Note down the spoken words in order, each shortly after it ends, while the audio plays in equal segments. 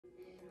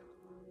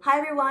Hi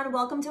everyone,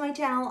 welcome to my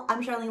channel.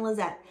 I'm Charlene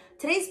Lizette.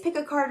 Today's pick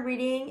a card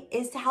reading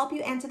is to help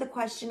you answer the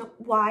question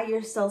why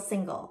you're still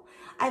single.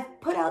 I've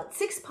put out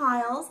 6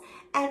 piles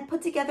and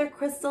put together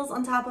crystals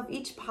on top of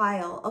each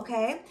pile,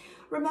 okay?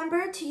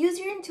 Remember to use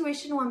your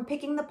intuition when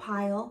picking the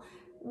pile.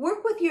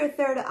 Work with your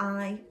third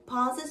eye.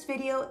 Pause this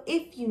video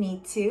if you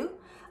need to,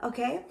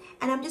 okay?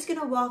 And I'm just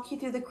gonna walk you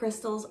through the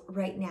crystals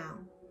right now.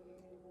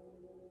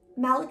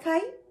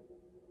 Malachite,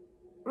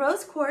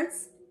 rose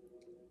quartz,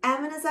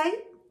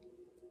 amethysite,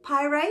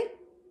 pyrite,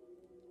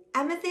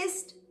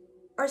 amethyst,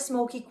 or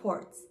smoky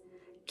quartz.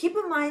 Keep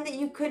in mind that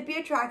you could be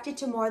attracted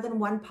to more than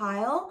one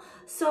pile,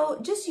 so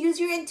just use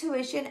your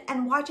intuition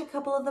and watch a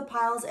couple of the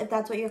piles if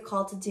that's what you're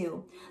called to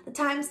do. The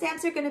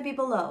timestamps are going to be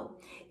below.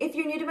 If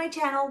you're new to my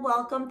channel,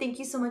 welcome. Thank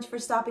you so much for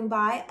stopping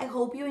by. I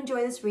hope you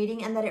enjoy this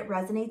reading and that it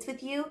resonates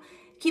with you.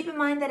 Keep in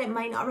mind that it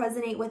might not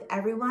resonate with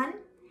everyone.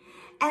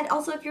 And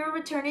also, if you're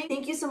returning,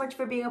 thank you so much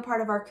for being a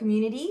part of our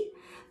community.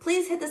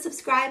 Please hit the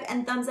subscribe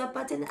and thumbs up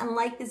button and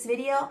like this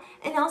video,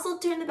 and also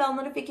turn the bell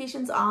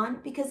notifications on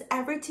because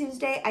every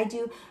Tuesday I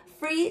do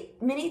free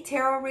mini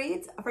tarot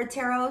reads for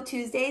Tarot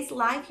Tuesdays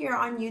live here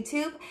on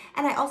YouTube,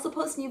 and I also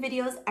post new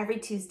videos every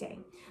Tuesday.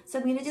 So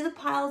I'm going to do the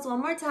piles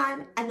one more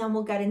time and then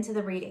we'll get into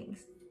the readings.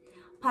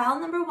 Pile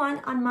number 1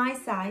 on my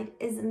side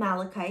is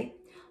malachite.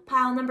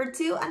 Pile number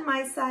 2 on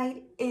my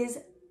side is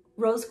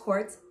rose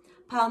quartz.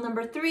 Pile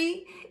number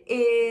 3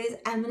 is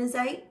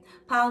amethysite.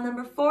 Pile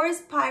number 4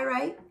 is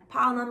pyrite.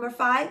 Pile number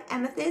 5,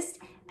 amethyst.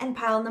 And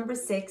pile number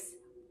 6,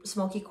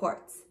 smoky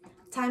quartz.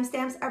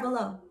 Timestamps are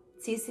below.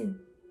 See you soon.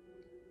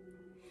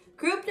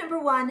 Group number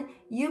 1,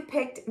 you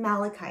picked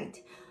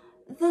malachite.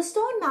 The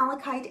stone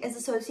malachite is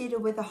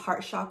associated with the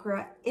heart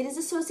chakra. It is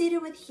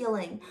associated with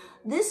healing.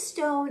 This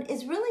stone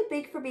is really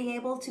big for being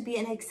able to be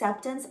an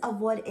acceptance of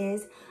what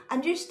is,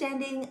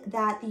 understanding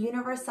that the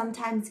universe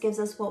sometimes gives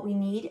us what we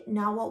need,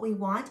 not what we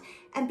want,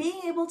 and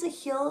being able to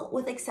heal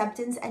with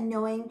acceptance and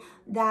knowing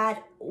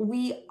that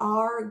we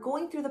are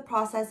going through the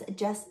process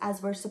just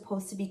as we're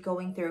supposed to be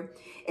going through.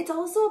 It's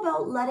also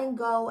about letting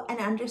go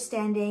and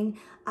understanding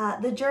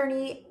the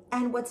journey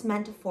and what's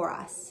meant for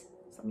us.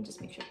 So let me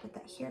just make sure I put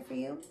that here for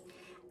you.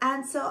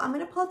 And so I'm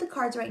going to pull out the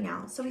cards right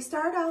now. So we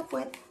start off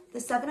with the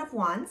 7 of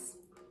Wands,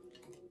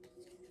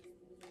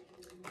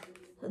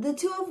 the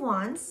 2 of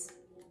Wands,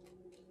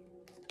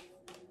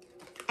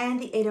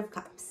 and the 8 of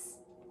Cups.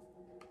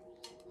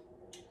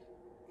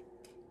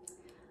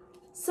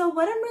 So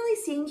what I'm really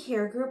seeing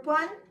here, group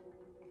 1,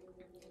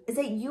 is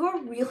that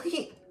you're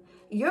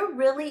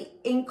really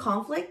in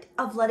conflict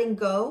of letting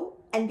go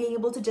and being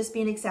able to just be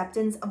in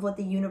acceptance of what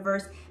the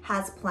universe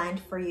has planned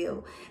for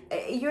you.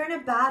 You're in a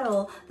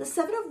battle. The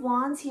 7 of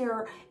Wands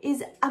here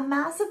is a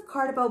massive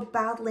card about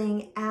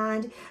battling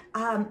and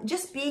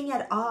just being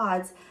at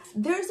odds.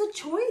 There's a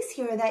choice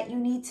here that you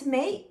need to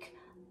make,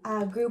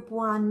 group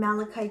 1,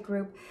 Malachite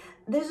group.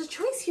 There's a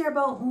choice here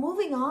about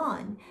moving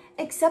on,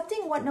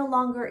 accepting what no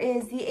longer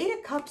is. The 8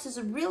 of Cups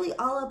is really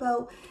all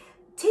about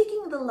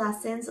taking the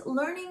lessons,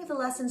 learning the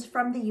lessons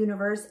from the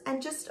universe,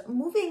 and just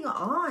moving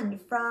on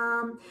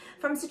from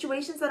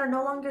situations that are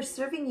no longer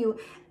serving you.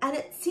 And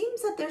it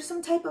seems that there's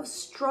some type of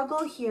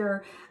struggle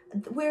here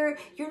where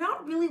you're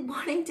not really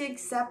wanting to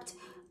accept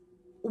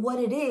what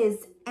it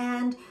is.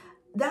 And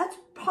that's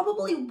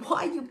probably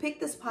why you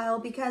picked this pile,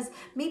 because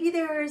maybe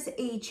there's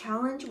a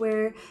challenge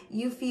where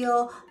you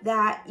feel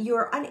that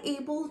you're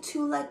unable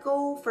to let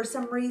go for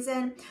some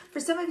reason.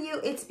 For some of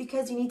you, it's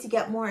because you need to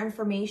get more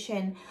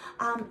information.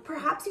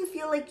 Perhaps you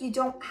feel like you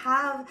don't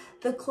have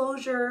the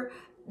closure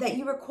that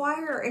you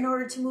require in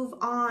order to move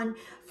on.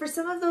 For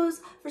some of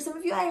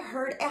you, I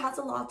heard it has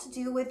a lot to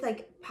do with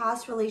like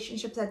past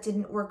relationships that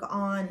didn't work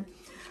on.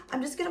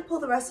 I'm just gonna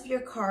pull the rest of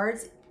your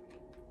cards.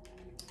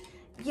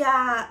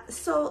 Yeah,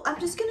 so I'm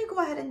just gonna go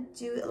ahead and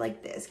do it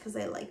like this because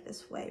I like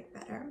this way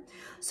better.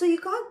 So you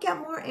got get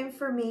more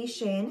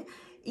information.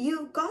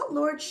 You've got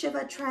Lord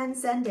Shiva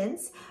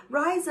transcendence.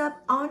 Rise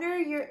up, honor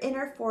your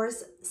inner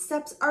force.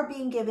 Steps are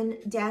being given.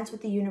 Dance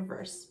with the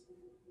universe.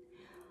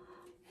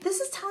 This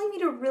is telling me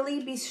to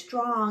really be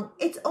strong.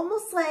 It's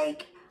almost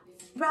like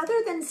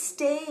rather than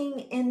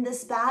staying in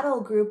this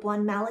battle, group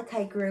 1,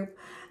 Malachite group,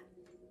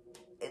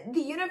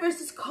 the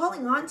universe is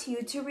calling on to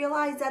you to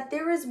realize that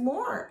there is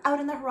more out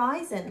in the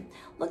horizon.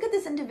 Look at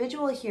this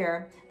individual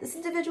here. This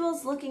individual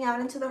is looking out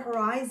into the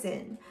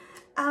horizon.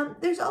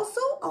 There's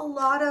also a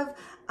lot of,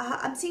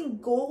 I'm seeing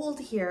gold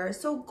here.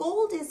 So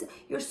gold is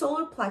your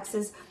solar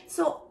plexus.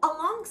 So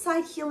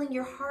alongside healing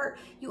your heart,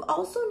 you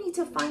also need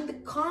to find the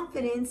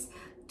confidence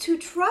to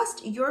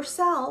trust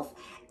yourself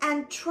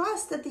and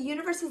trust that the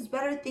universe has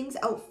better things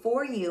out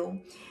for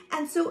you.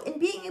 And so in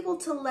being able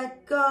to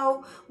let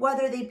go,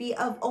 whether they be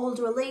of old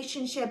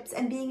relationships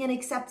and being in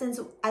acceptance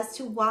as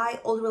to why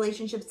old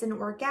relationships didn't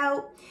work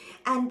out,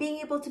 and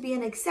being able to be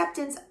in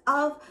acceptance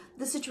of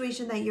the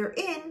situation that you're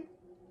in,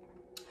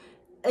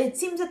 it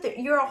seems that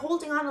you're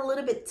holding on a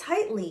little bit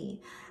tightly.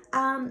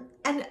 And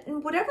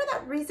whatever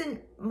that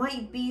reason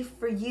might be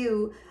for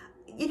you,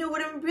 you know,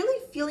 what I'm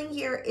really feeling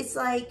here is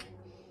like,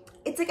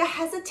 it's like a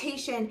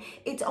hesitation.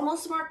 It's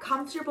almost more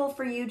comfortable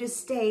for you to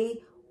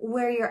stay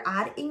where you're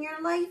at in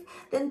your life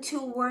than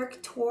to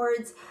work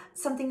towards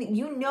something that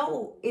you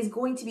know is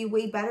going to be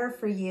way better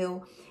for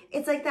you.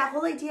 It's like that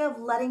whole idea of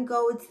letting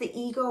go. It's the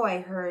ego, I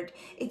heard.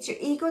 It's your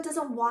ego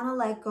doesn't want to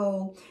let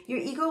go. Your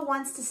ego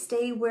wants to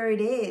stay where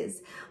it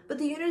is. But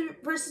the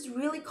universe is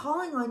really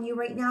calling on you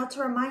right now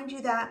to remind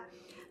you that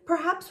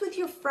perhaps with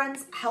your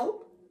friend's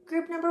help,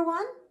 group number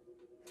 1,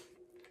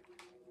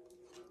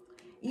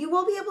 you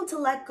will be able to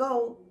let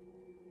go.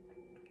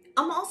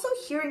 I'm also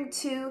hearing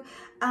too,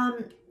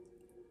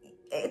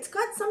 it's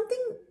got something,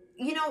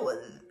 you know,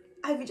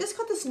 I've just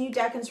got this new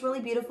deck and it's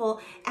really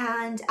beautiful.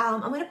 And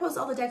I'm going to post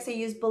all the decks I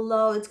use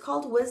below. It's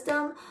called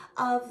Wisdom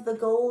of the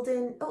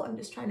Golden. Oh, I'm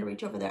just trying to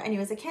reach over there.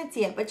 Anyways, I can't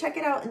see it, but check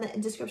it out in the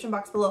description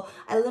box below.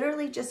 I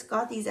literally just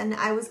got these and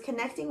I was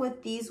connecting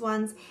with these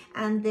ones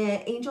and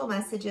the angel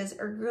messages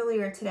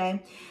earlier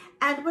today.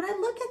 And when I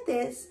look at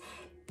this,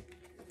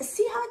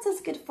 see how it says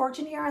good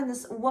fortune here? And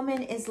this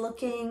woman is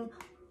looking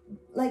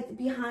like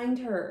behind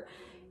her.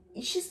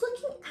 She's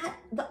looking at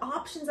the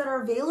options that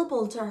are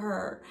available to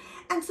her.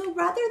 And so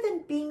rather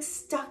than being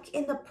stuck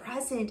in the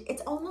present,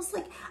 it's almost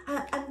like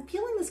I'm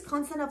feeling this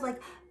concept of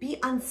like, be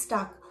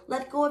unstuck.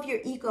 Let go of your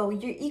ego.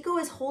 Your ego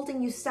is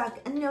holding you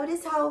stuck. And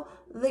notice how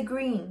the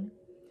green,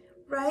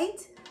 right?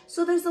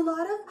 So there's a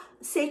lot of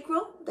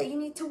sacral that you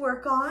need to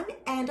work on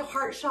and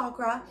heart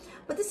chakra.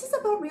 But this is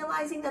about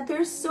realizing that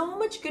there's so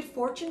much good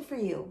fortune for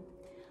you.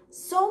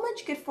 So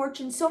much good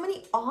fortune, so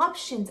many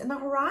options in the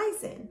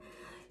horizon.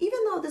 Even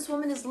though this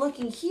woman is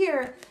looking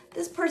here,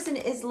 this person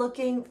is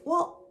looking,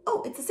 well,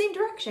 oh, it's the same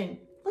direction.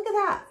 Look at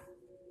that.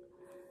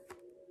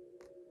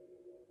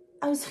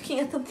 I was looking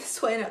at them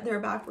this way and they're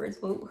backwards.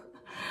 Whoa.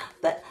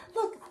 But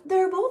look,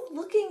 they're both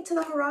looking to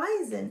the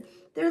horizon.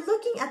 They're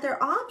looking at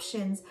their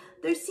options.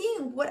 They're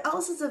seeing what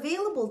else is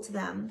available to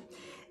them.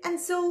 And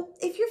so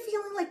if you're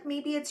feeling like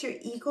maybe it's your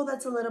ego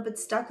that's a little bit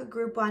stuck, a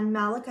group on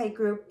Malachite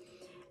group,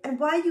 and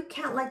why you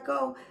can't let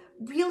go,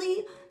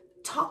 really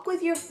talk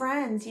with your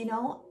friends, you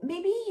know.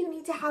 Maybe you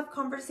need to have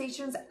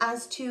conversations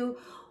as to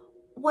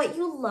what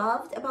you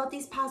loved about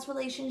these past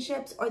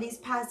relationships or these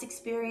past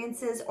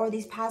experiences or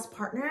these past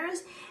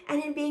partners.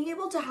 And in being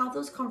able to have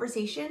those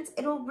conversations,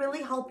 it'll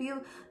really help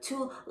you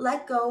to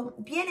let go,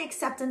 be in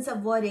acceptance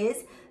of what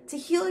is, to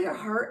heal your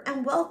heart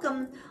and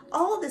welcome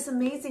all of this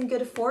amazing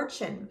good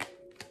fortune.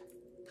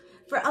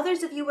 For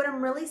others of you, what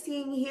I'm really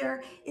seeing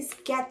here is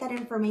get that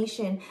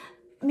information.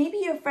 Maybe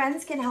your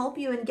friends can help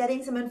you in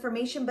getting some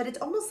information, but it's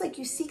almost like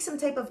you seek some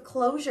type of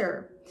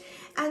closure.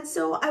 And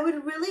so I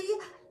would really,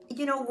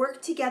 you know,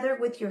 work together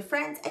with your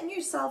friends and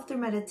yourself through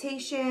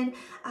meditation,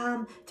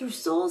 through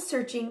soul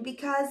searching,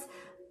 because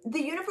the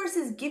universe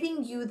is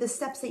giving you the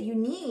steps that you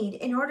need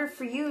in order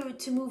for you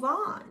to move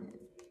on.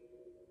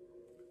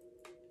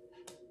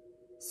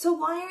 So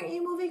why aren't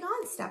you moving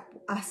on,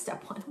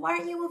 step 1? Why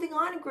aren't you moving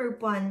on,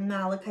 group 1,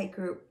 Malachite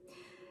group?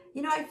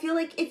 You know, I feel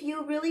like if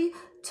you really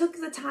took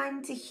the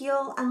time to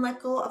heal and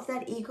let go of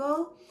that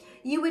ego,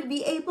 you would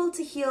be able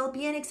to heal,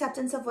 be in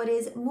acceptance of what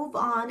is, move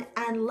on,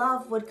 and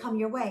love would come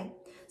your way.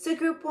 So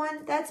group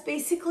 1, that's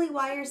basically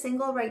why you're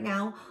single right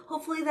now.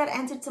 Hopefully that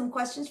answered some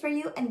questions for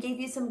you and gave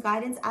you some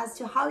guidance as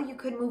to how you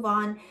could move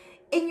on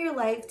in your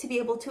life to be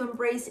able to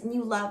embrace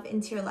new love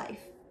into your life.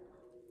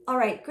 All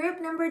right, group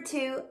number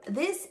 2,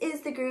 this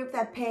is the group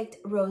that picked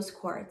Rose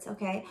Quartz,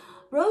 okay?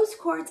 Rose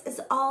Quartz is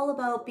all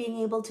about being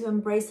able to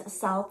embrace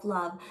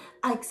self-love,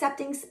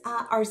 accepting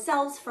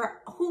ourselves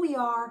for who we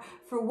are,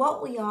 for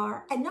what we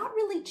are, and not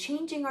really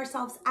changing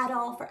ourselves at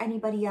all for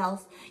anybody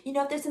else. You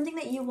know, if there's something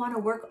that you want to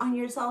work on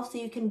yourself so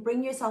you can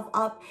bring yourself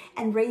up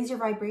and raise your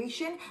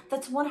vibration,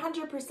 that's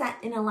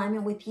 100% in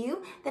alignment with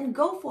you, then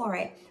go for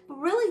it. But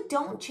really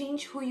don't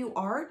change who you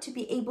are to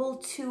be able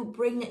to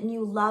bring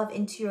new love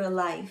into your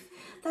life.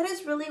 That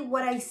is really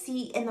what I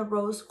see in the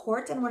Rose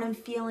Quartz and what I'm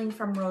feeling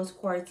from Rose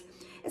Quartz.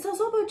 It's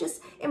also about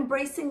just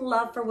embracing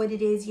love for what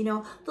it is, you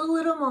know, the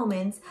little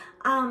moments.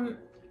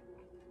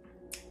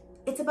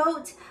 It's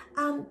about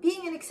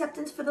being in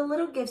acceptance for the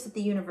little gifts that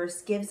the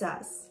universe gives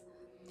us.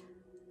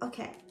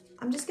 Okay,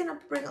 I'm just gonna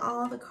bring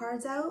all the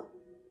cards out.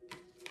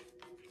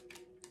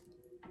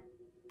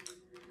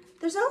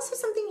 There's also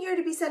something here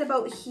to be said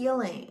about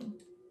healing.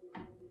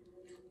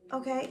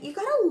 Okay, you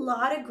got a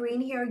lot of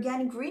green here.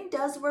 Again, green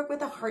does work with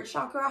the heart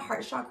chakra.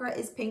 Heart chakra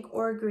is pink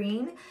or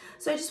green.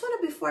 So I just want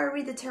to, before I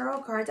read the tarot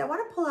cards, I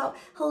want to pull out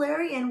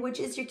Hilarion, which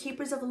is your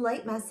Keepers of the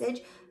Light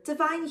message.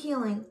 Divine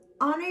healing.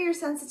 Honor your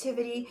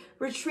sensitivity.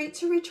 Retreat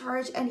to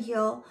recharge and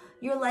heal.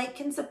 Your light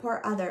can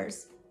support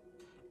others.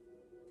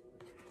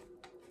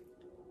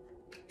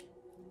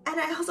 And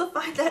I also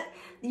find that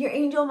your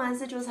angel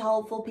message was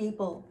helpful,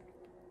 people.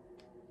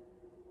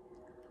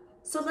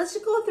 So let's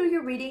just go through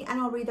your reading and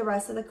I'll read the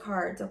rest of the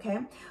cards, okay?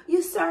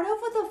 You start off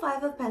with the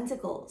 5 of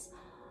Pentacles.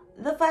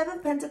 The Five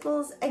of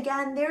Pentacles,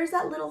 again, there's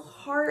that little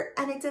heart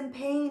and it's in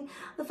pain.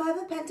 The Five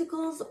of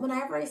Pentacles,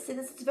 whenever I say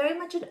this, it's very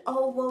much an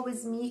oh, woe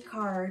is me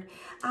card.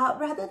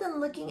 Rather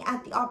than looking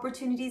at the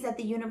opportunities that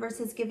the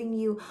universe is giving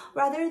you,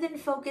 rather than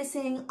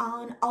focusing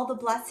on all the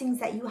blessings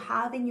that you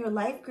have in your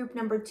life, group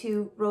number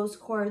 2, Rose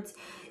Quartz,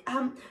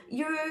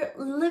 you're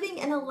living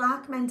in a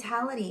lack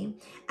mentality.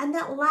 And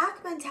that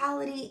lack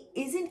mentality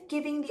isn't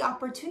giving the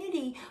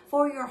opportunity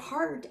for your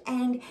heart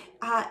and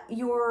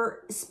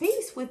your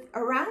space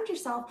around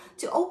yourself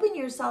to open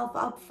yourself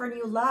up for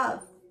new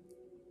love.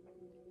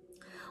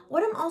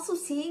 What I'm also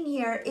seeing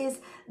here is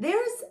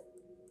there's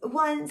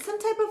some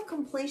type of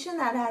completion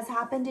that has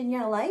happened in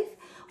your life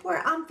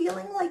where I'm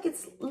feeling like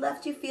it's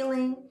left you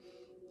feeling,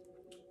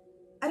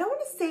 I don't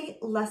want to say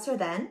lesser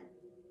than.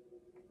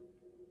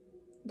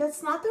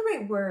 That's not the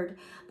right word,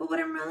 but what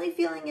I'm really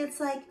feeling, it's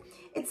like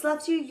it's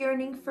left you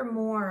yearning for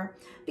more,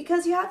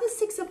 because you have the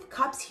Six of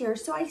Cups here.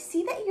 So I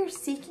see that you're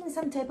seeking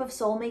some type of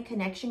soulmate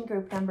connection,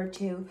 group number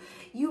 2.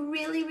 You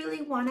really,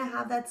 really want to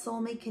have that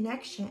soulmate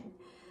connection.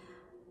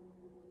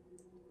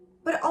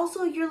 But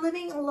also you're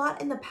living a lot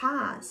in the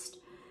past.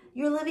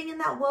 You're living in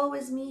that woe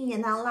is me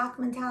and that lack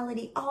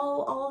mentality.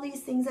 Oh, all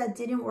these things that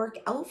didn't work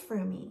out for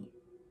me.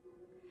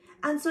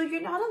 And so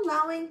you're not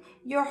allowing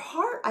your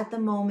heart at the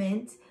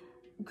moment,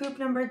 group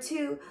number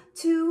 2,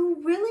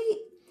 to really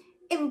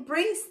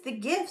embrace the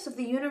gifts of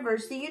the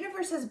universe. The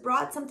universe has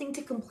brought something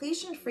to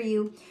completion for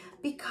you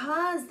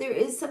because there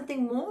is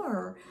something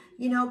more,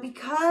 you know,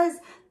 because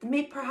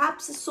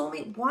perhaps a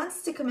soulmate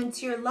wants to come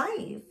into your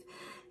life.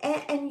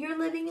 And you're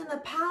living in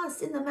the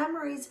past, in the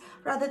memories,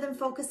 rather than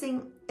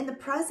focusing in the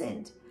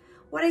present.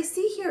 What I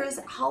see here is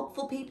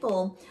helpful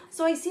people.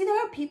 So I see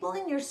there are people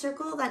in your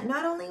circle that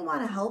not only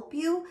want to help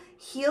you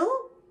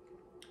heal,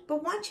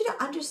 but want you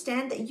to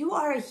understand that you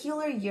are a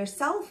healer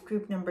yourself,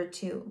 group number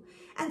 2.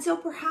 And so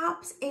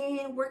perhaps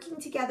in working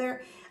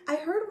together, I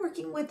heard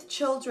working with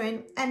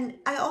children, and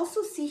I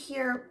also see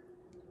here,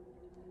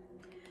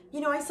 you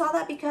know, I saw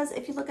that because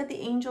if you look at the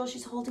angel,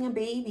 she's holding a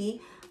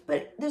baby,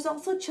 but there's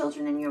also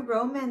children in your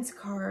romance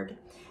card.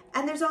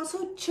 And there's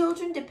also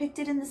children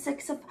depicted in the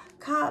Six of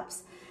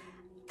Cups.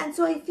 And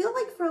so I feel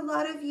like for a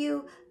lot of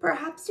you,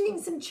 perhaps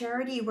doing some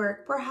charity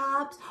work,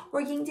 perhaps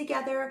working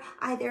together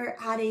either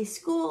at a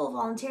school,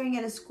 volunteering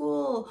at a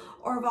school,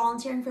 or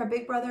volunteering for a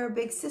big brother or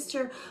big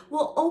sister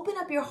will open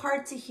up your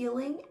heart to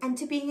healing and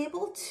to being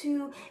able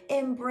to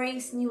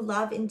embrace new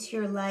love into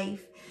your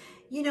life.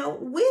 You know,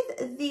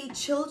 with the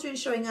children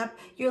showing up,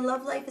 your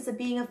love life is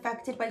being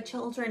affected by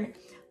children.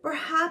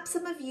 Perhaps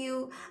some of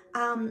you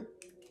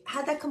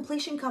had that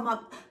completion come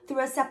up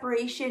through a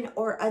separation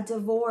or a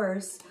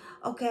divorce,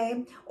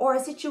 okay? Or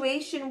a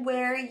situation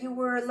where you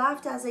were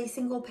left as a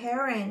single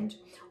parent,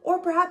 or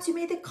perhaps you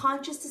made the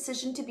conscious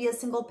decision to be a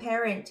single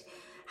parent.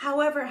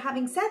 However,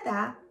 having said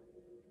that,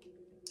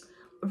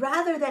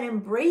 rather than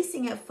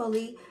embracing it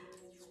fully,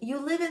 you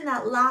live in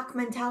that lack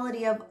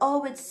mentality of,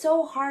 oh, it's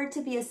so hard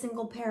to be a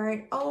single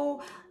parent.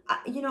 Oh,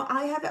 you know,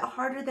 I have it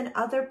harder than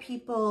other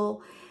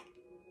people.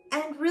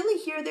 And really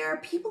here, there are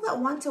people that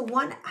want to,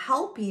 one,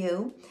 help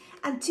you,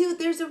 and two,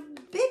 there's a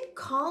big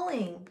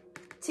calling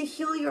to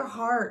heal your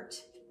heart.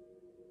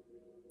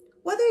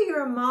 Whether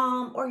you're a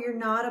mom or you're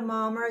not a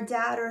mom, or a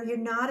dad or you're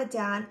not a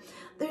dad,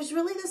 there's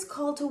really this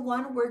call to,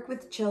 one, work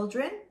with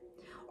children,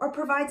 or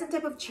provide some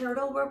type of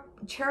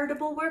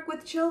charitable work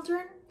with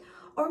children.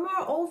 Or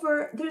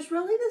moreover, there's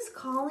really this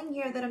calling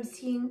here that I'm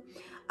seeing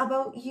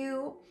about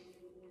you.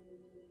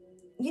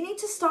 You need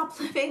to stop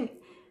living,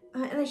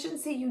 and I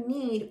shouldn't say you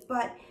need,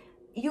 but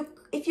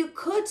if you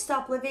could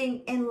stop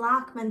living in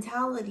lack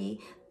mentality,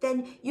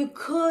 then you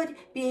could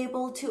be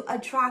able to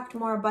attract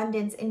more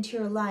abundance into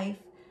your life.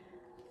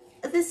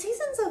 The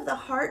seasons of the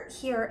heart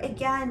here,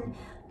 again,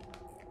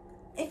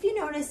 if you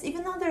notice,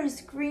 even though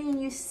there's green,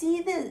 you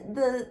see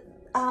the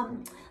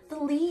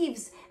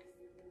leaves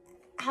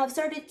have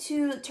started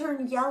to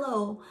turn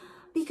yellow,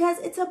 because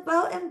it's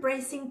about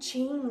embracing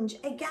change.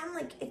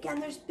 Again,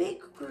 there's big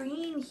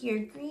green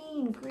here, green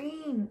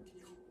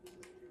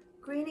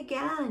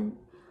again.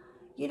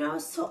 You know,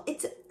 so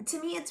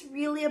to me, it's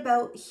really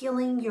about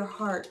healing your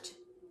heart.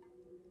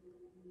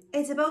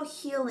 It's about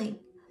healing.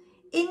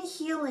 In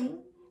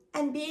healing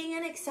and being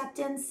in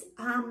acceptance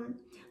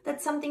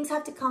that some things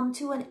have to come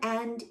to an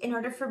end in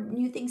order for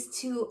new things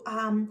to,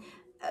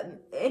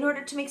 in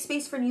order to make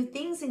space for new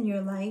things in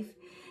your life.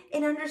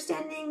 And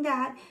understanding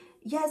that,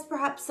 yes,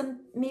 perhaps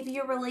maybe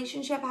your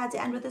relationship had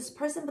to end with this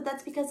person, but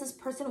that's because this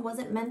person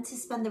wasn't meant to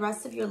spend the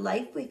rest of your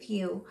life with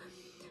you.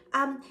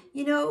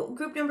 You know,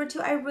 group number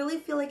 2, I really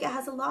feel like it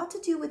has a lot to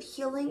do with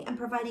healing and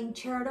providing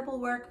charitable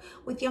work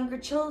with younger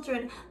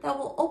children that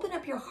will open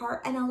up your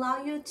heart and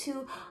allow you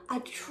to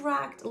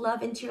attract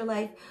love into your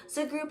life.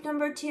 So group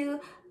number 2,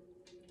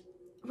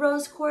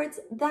 Rose Quartz,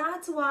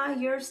 that's why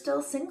you're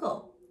still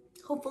single.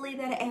 Hopefully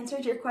that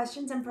answered your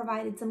questions and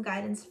provided some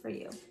guidance for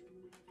you.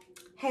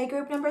 Hey,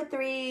 group number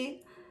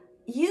 3,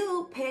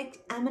 you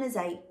picked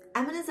AMETHYST.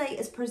 AMETHYST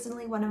is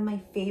personally one of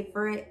my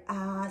favorite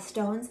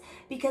stones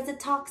because it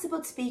talks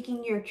about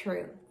speaking your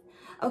truth.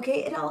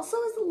 Okay, it also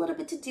is a little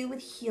bit to do with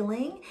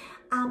healing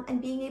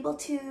and being able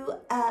to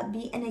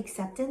be in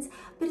acceptance,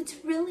 but it's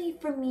really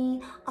for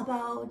me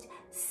about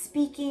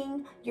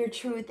speaking your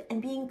truth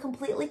and being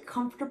completely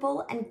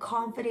comfortable and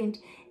confident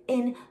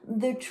in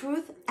the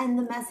truth and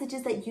the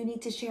messages that you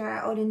need to share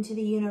out into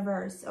the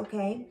universe,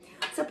 okay?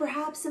 So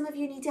perhaps some of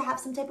you need to have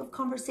some type of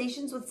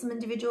conversations with some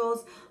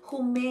individuals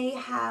who may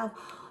have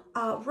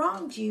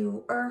wronged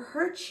you or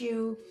hurt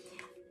you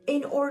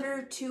in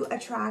order to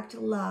attract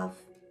love.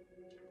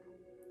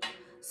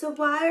 So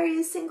why are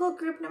you single,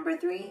 group number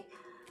 3?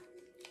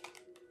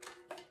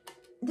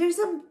 There's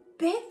a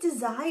big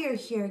desire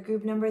here,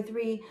 group number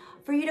 3,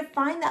 for you to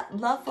find that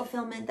love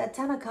fulfillment, that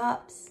 10 of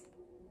Cups.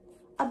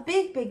 A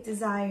big, big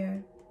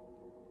desire.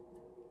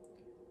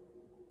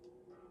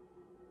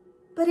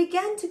 But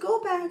again, to go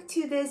back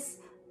to this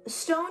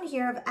stone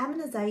here of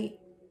AMETHYST,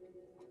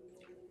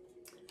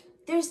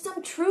 there's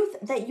some truth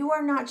that you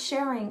are not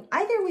sharing,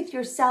 either with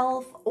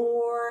yourself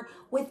or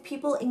with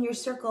people in your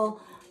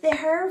circle. The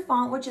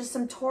Hierophant, which is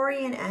some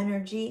Taurian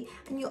energy,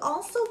 and you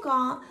also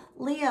got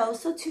Leo,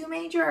 so 2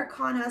 major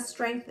arcana,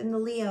 strength in the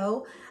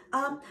Leo.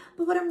 But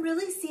what I'm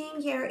really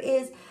seeing here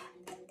is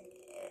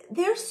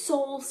there's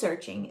soul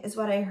searching, is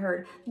what I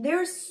heard.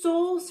 There's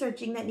soul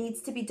searching that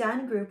needs to be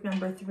done, group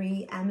number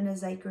 3,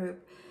 AMETHYST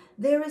group.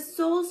 There is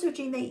soul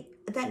searching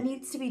that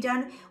needs to be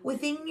done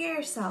within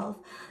yourself.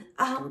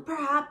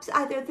 Perhaps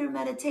either through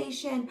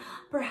meditation,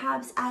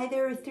 perhaps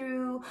either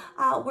through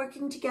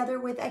working together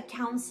with a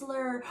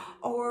counselor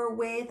or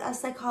with a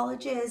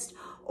psychologist,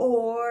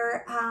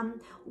 or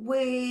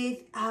with,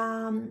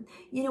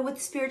 you know,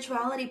 with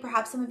spirituality.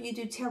 Perhaps some of you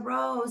do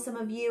tarot, some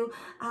of you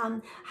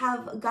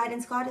have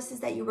guidance goddesses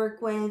that you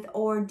work with,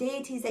 or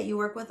deities that you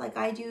work with, like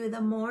I do,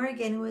 the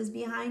Morrigan who is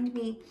behind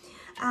me.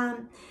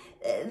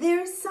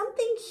 There's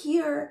something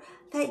here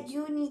that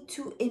you need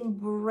to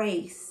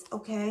embrace,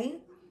 okay?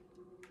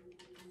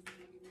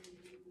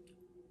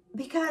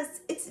 Because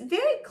it's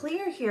very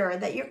clear here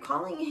that you're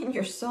calling in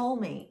your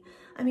soulmate.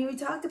 I mean, we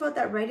talked about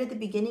that right at the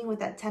beginning with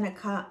that 10 of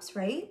Cups,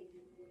 right?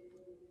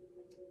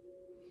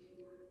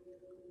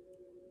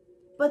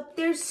 But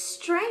there's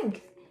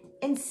strength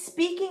in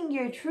speaking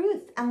your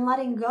truth and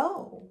letting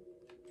go.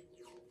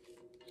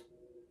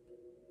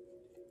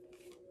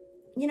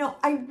 You know,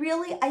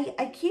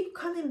 I keep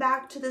coming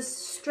back to the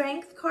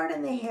Strength card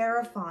and the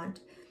Hierophant.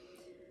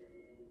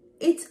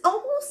 It's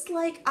almost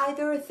like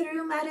either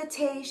through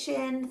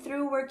meditation,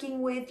 through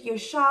working with your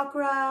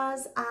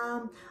chakras.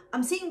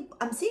 I'm seeing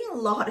a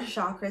lot of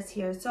chakras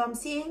here. So I'm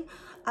seeing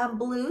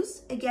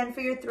blues, again,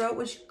 for your throat,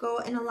 which go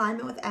in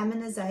alignment with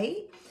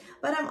AMETHYST.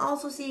 But I'm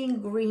also seeing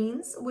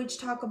greens, which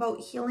talk about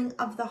healing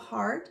of the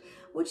heart,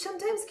 which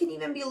sometimes can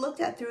even be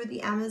looked at through the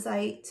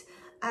AMETHYST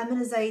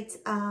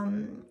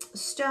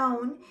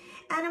stone.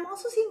 And I'm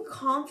also seeing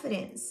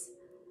confidence.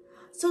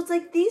 So it's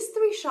like these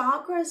 3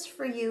 chakras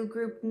for you,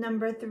 group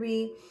number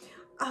 3,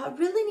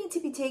 really need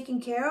to be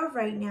taken care of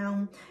right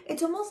now.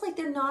 It's almost like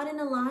they're not in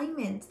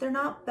alignment. They're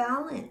not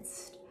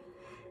balanced.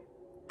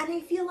 And I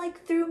feel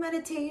like through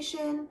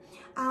meditation,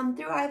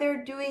 through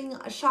either doing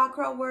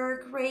chakra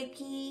work,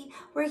 Reiki,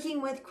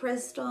 working with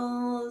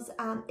crystals,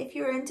 if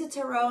you're into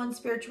tarot and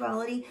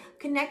spirituality,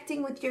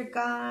 connecting with your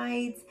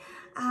guides,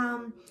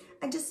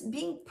 and just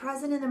being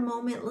present in the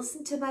moment,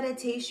 listen to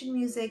meditation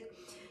music,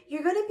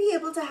 you're going to be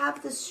able to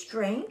have the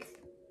strength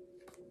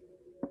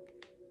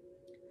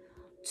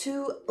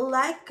to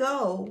let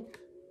go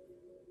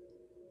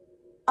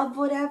of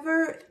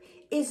whatever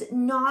is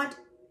not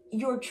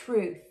your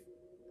truth.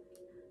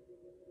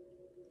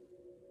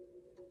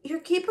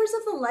 Your Keepers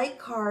of the Light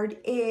card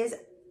is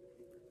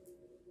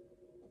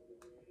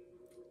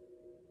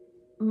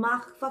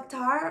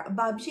Makhfaktar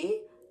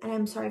Babji, and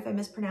I'm sorry if I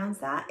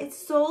mispronounced that.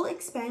 It's soul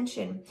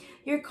expansion.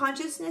 Your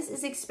consciousness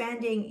is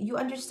expanding. You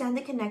understand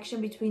the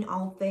connection between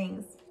all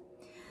things.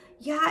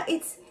 Yeah,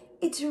 it's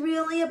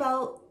really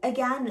about,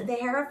 again, the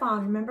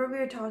Hierophant. Remember we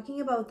were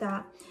talking about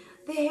that.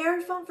 The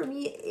Hierophant for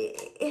me,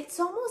 it's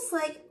almost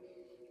like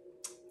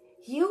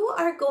you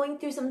are going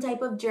through some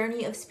type of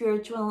journey of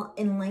spiritual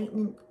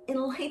enlightenment.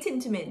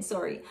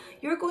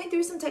 You're going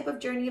through some type of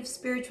journey of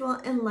spiritual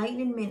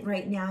enlightenment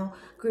right now,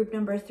 group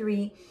number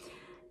 3.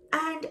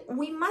 And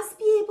we must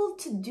be able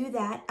to do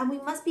that. And we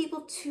must be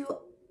able to,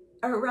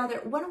 or rather,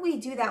 when we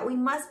do that, we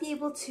must be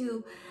able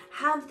to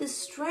have the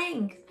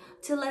strength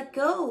to let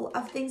go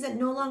of things that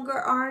no longer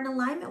are in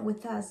alignment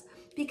with us.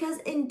 Because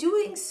in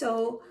doing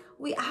so,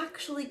 we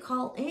actually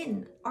call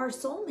in our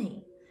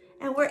soulmate.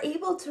 And we're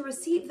able to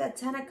receive that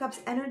 10 of Cups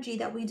energy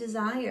that we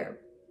desire.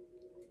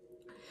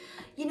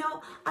 You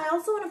know, I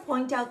also want to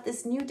point out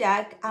this new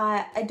deck.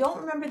 I don't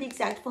remember the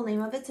exact full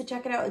name of it, so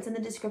check it out. It's in the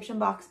description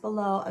box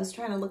below. I was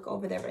trying to look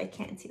over there, but I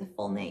can't see the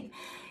full name.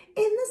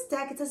 In this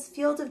deck, it says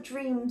Field of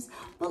Dreams.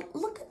 But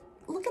look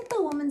at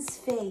the woman's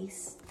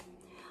face,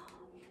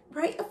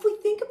 right? If we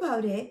think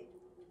about it,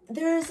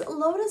 there's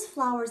lotus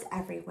flowers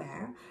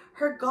everywhere.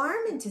 Her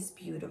garment is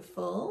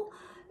beautiful.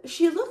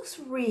 She looks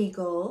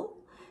regal.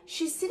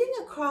 She's sitting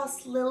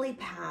across lily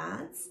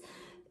pads.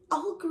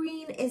 all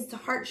green is the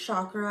heart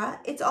chakra.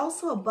 It's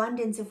also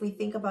abundance if we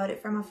think about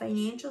it from a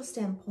financial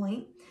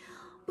standpoint.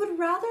 But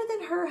rather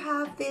than her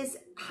have this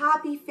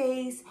happy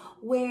face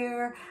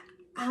where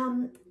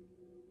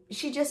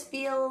she just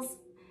feels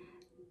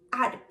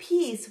at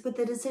peace with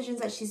the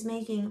decisions that she's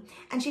making,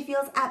 and she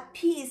feels at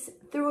peace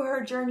through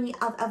her journey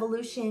of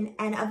evolution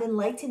and of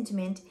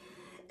enlightenment,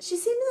 she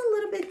seems a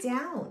little bit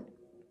down,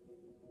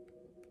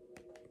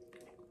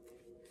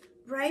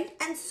 right?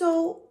 And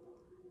so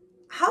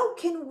how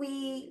can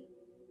we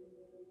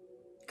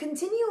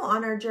continue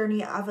on our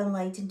journey of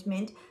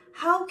enlightenment?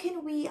 How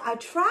can we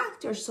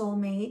attract our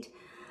soulmate?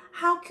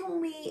 How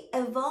can we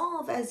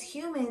evolve as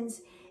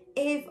humans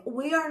if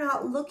we are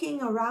not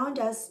looking around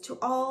us to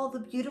all the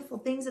beautiful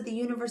things that the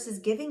universe is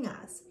giving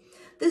us?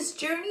 This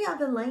journey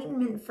of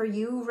enlightenment for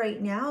you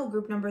right now,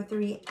 group number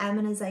 3,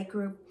 AMETHYST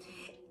group,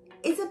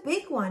 is a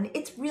big one.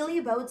 It's really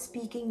about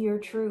speaking your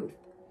truth.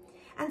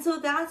 And so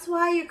that's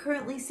why you're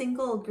currently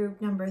single,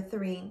 group number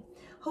 3.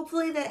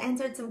 Hopefully that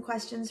answered some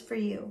questions for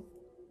you.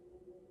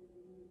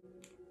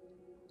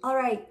 All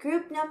right,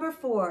 group number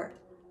 4,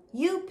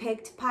 you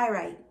picked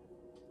pyrite.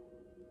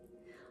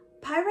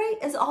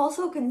 Pyrite is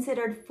also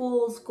considered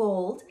fool's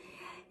gold.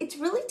 It's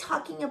really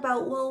talking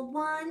about, well,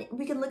 one,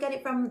 we can look at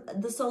it from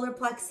the solar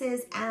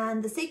plexus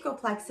and the sacral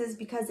plexus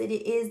because it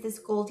is this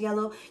gold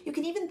yellow. You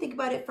can even think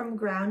about it from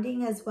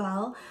grounding as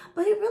well,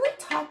 but it really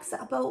talks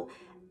about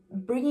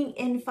bringing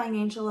in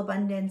financial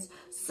abundance.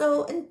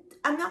 So, and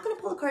I'm not going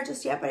to pull a card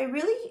just yet, but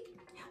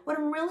what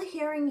I'm really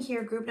hearing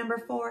here, group number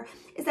 4,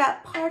 is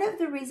that part of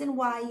the reason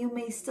why you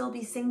may still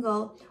be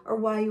single, or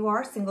why you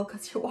are single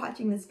because you're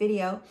watching this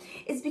video,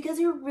 is because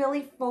you're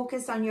really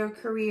focused on your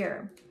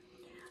career,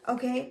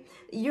 okay?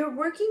 You're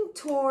working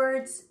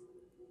towards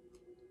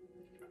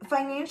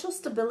financial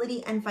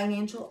stability and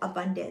financial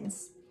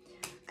abundance.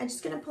 I'm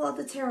just going to pull out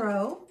the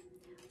tarot.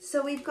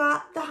 So we've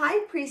got the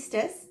High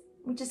Priestess,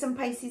 which is some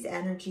Pisces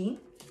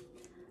energy,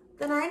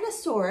 the Nine of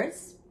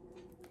Swords,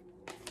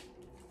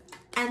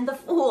 and the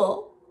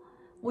Fool,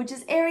 which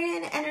is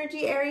Aries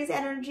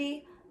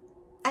energy,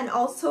 and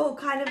also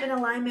kind of in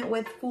alignment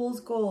with Fool's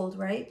Gold,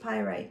 right?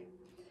 Pyrite.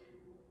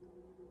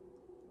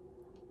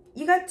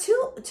 You got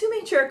two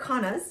major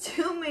arcanas,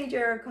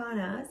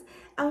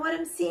 and what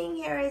I'm seeing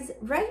here is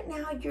right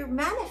now you're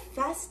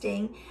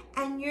manifesting,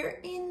 and you're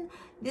in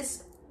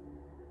this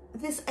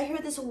I hear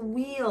this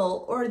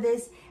wheel or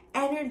this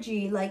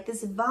energy, like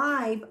this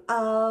vibe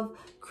of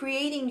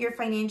creating your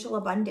financial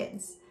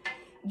abundance.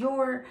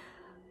 You're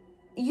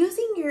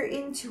using your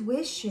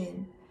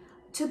intuition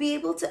to be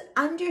able to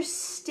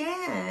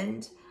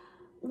understand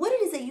what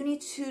it is that you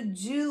need to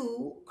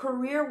do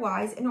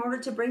career-wise in order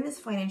to bring this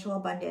financial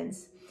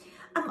abundance.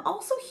 I'm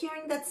also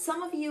hearing that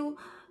some of you,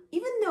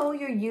 even though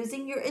you're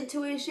using your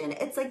intuition,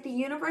 it's like the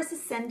universe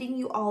is sending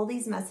you all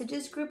these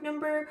messages, group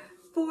number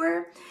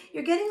 4.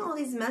 You're getting all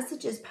these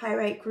messages,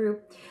 Pyrite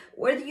group,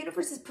 where the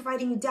universe is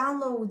providing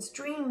downloads,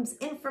 dreams,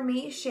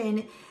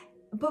 information.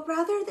 But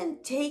rather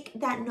than take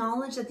that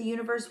knowledge that the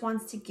universe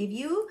wants to give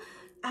you,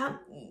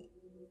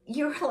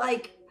 you're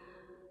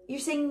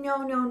saying,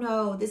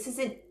 no, this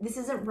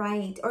isn't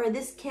right, or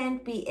this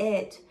can't be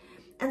it.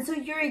 And so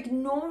you're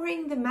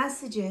ignoring the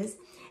messages,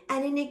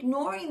 and in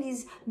ignoring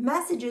these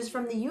messages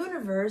from the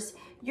universe,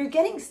 you're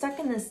getting stuck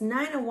in this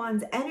Nine of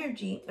Wands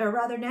energy, or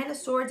rather Nine of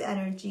Swords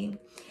energy.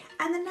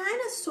 And the Nine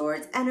of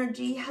Swords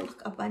energy,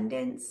 look,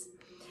 abundance.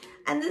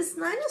 And this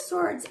Nine of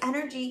Swords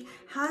energy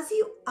has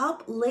you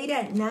up late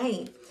at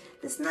night.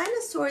 This Nine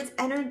of Swords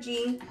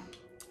energy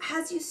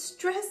has you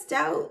stressed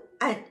out,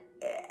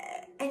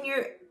 and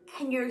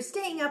you're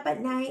staying up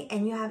at night,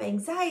 and you have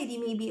anxiety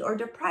maybe, or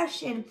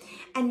depression,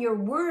 and you're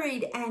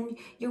worried, and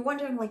you're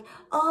wondering like,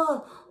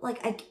 oh,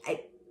 like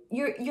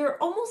you're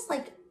almost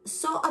like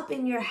so up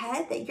in your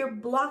head that you're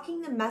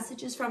blocking the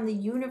messages from the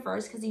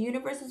universe, because the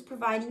universe is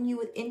providing you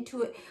with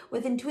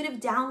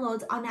intuitive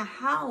downloads on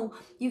how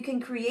you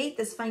can create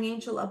this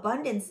financial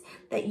abundance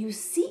that you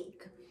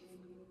seek.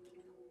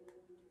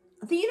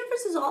 The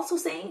universe is also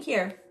saying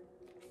here,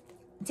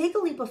 take a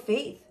leap of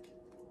faith.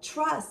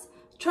 Trust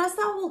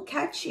that we'll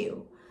catch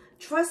you.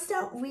 Trust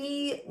that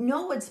we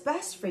know what's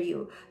best for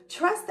you.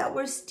 Trust that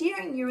we're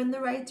steering you in the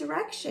right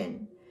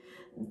direction.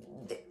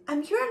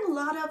 I'm hearing a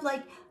lot of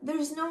like,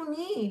 there's no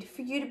need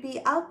for you to be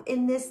up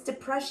in this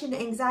depression,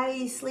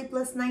 anxiety,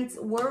 sleepless nights,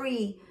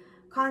 worry,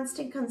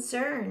 constant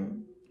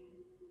concern.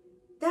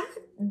 That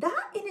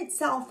in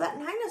itself, that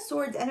Nine of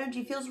Swords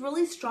energy feels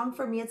really strong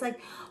for me. It's like,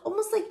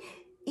 almost like,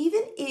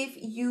 even if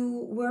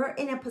you were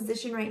in a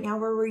position right now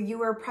where you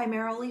were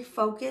primarily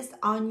focused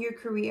on your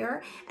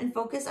career and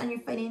focused on your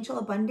financial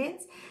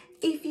abundance,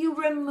 if you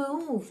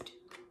removed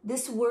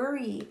this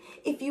worry,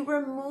 if you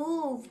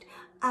removed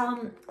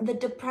the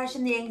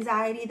depression, the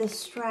anxiety, the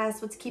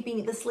stress, what's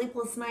keeping the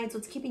sleepless nights,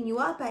 what's keeping you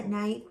up at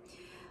night,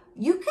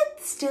 you could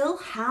still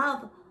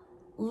have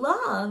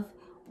love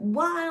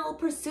while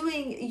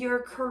pursuing your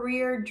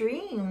career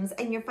dreams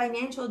and your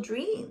financial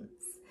dreams.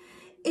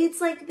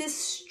 It's like this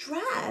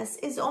stress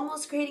is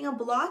almost creating a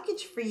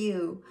blockage for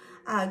you,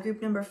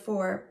 group number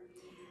 4.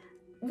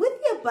 With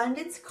the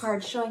abundance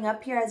card showing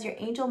up here as your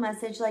angel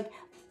message. Like,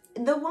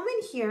 the woman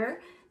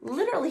here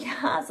literally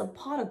has a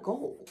pot of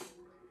gold.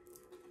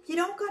 You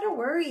don't gotta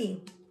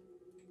worry.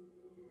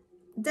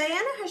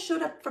 Diana has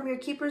showed up from your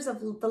Keepers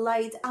of the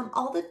Light.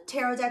 All the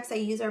tarot decks I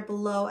use are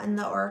below, and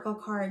the oracle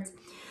cards.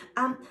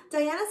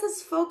 Diana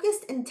says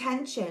focused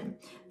intention.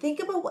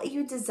 Think about what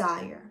you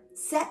desire.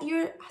 Set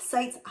your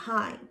sights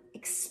high.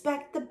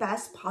 Expect the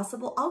best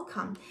possible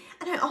outcome.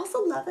 And I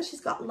also love that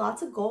she's got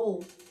lots of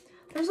gold.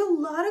 There's a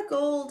lot of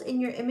gold in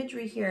your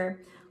imagery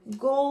here.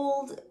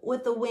 Gold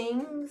with the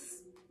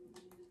wings.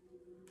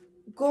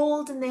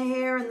 Gold in the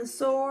hair and the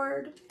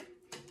sword.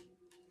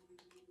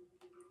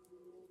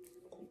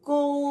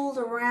 Gold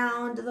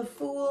around the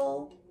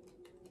Fool.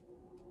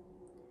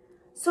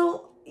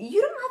 So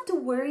you don't have to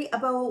worry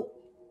about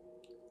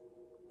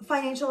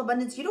financial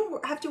abundance. You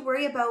don't have to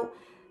worry about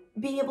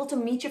being able to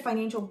meet your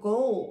financial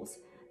goals.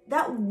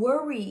 That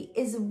worry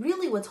is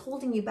really what's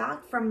holding you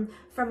back from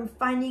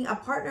finding a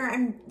partner.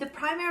 And the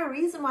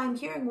primary reason why I'm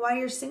hearing why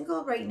you're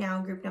single right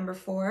now, group number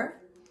 4.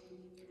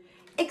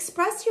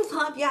 Express your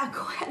love. Yeah,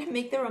 go ahead and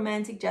make the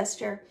romantic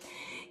gesture.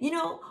 You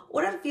know,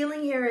 what I'm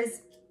feeling here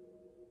is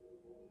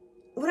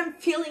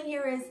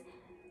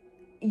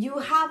you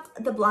have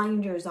the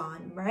blinders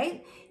on,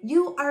 right?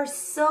 You are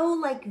so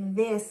like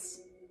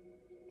this.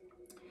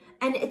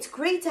 And it's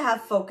great to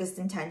have focused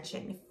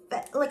intention,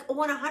 like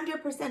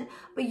 100%,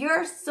 but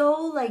you're so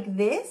like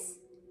this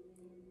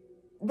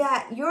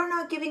that you're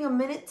not giving a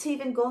minute to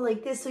even go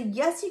like this. So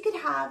yes, you could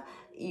have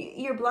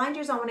your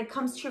blinders on when it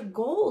comes to your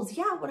goals.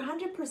 Yeah,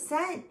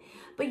 100%,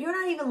 but you're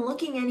not even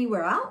looking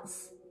anywhere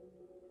else.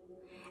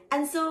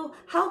 And so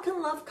how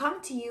can love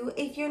come to you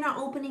if you're not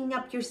opening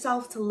up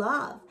yourself to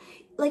love?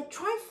 Like,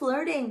 try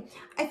flirting.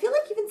 I feel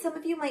like even some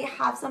of you might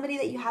have somebody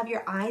that you have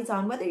your eyes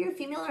on, whether you're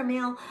female or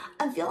male.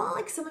 I'm feeling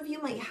like some of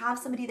you might have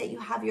somebody that you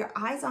have your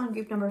eyes on,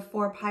 group number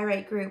 4,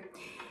 Pyrite group.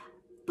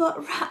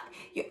 But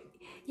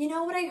you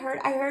know what I heard?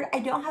 I heard I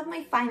don't have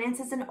my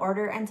finances in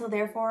order, and so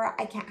therefore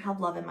I can't have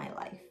love in my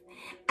life.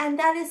 And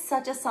that is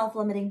such a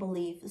self-limiting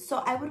belief. So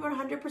I would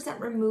 100%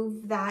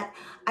 remove that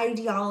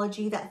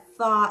ideology, that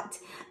thought,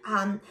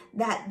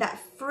 that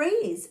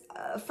phrase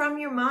from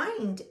your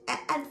mind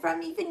and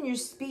from even your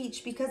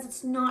speech, because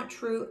it's not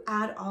true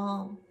at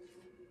all.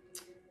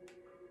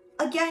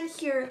 Again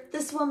here,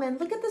 this woman,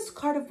 look at this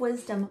card of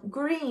wisdom,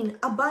 green,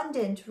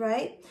 abundant,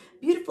 right?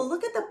 Beautiful.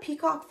 Look at the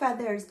peacock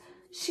feathers.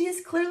 She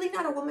is clearly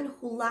not a woman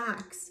who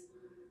lacks.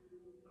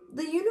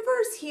 The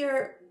universe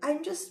here,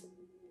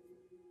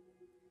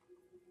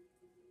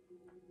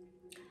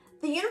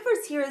 the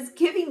universe here is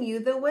giving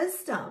you the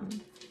wisdom.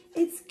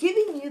 It's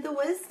giving you the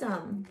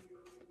wisdom.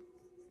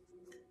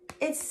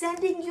 It's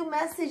sending you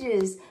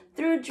messages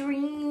through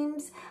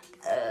dreams,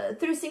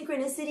 through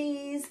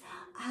synchronicities.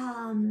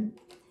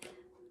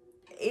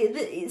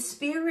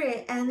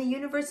 Spirit and the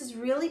universe is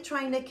really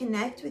trying to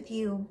connect with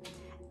you.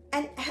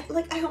 And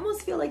like, I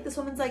almost feel like this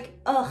woman's like,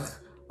 ugh,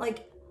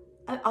 like,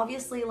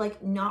 obviously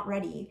like not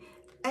ready.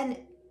 And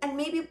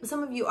maybe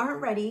some of you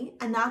aren't ready,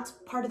 and that's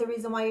part of the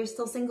reason why you're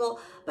still single.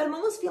 But I'm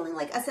almost feeling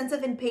like a sense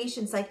of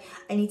impatience, like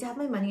I need to have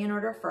my money in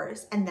order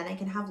first, and then I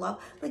can have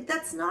love. Like,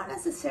 that's not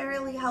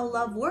necessarily how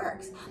love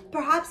works.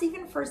 Perhaps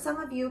even for some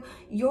of you,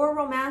 your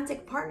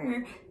romantic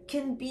partner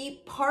can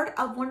be part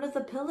of one of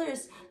the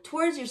pillars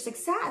towards your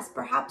success.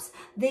 Perhaps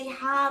they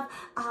have,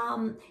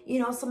 you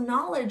know, some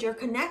knowledge or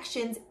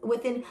connections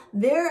within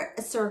their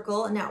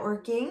circle, a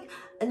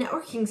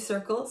networking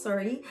circle,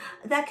 sorry,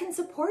 that can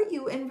support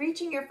you in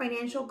reaching your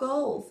financial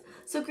goals.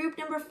 So group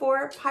number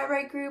 4,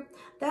 Pyrite group,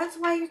 that's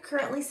why you're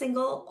currently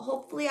single.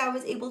 Hopefully I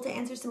was able to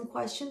answer some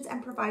questions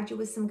and provide you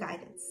with some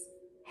guidance.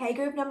 Hey,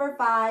 group number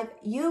 5,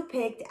 you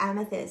picked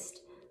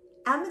Amethyst.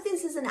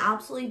 Amethyst is an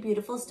absolutely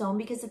beautiful stone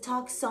because it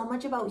talks so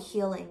much about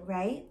healing,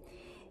 right?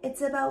 It's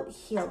about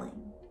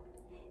healing.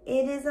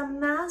 It is a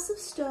massive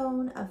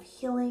stone of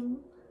healing,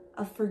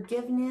 of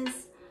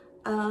forgiveness,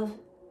 of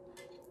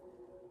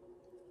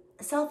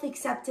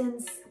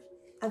self-acceptance,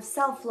 of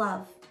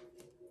self-love.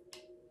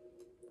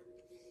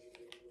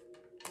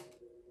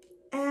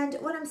 And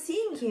what I'm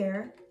seeing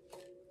here,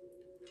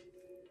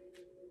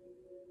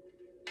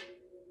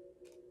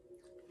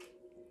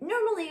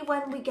 normally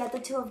when we get the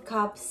 2 of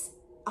Cups,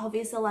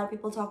 obviously a lot of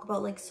people talk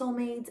about like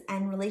soulmates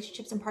and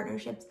relationships and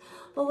partnerships.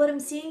 But what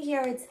I'm seeing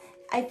here,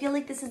 I feel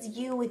like this is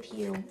you with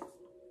you.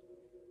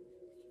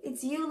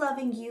 It's you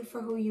loving you for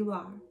who you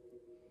are.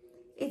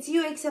 It's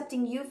you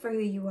accepting you for who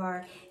you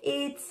are.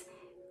 It's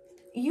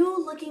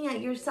you looking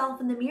at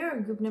yourself in the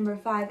mirror, group number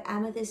 5,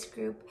 Amethyst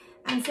group,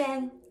 and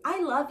saying,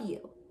 I love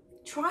you.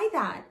 Try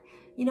that.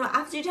 You know,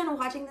 after you're done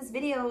watching this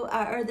video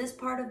or this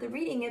part of the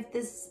reading, if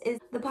this is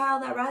the pile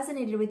that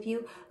resonated with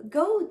you,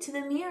 go to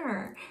the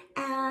mirror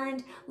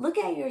and look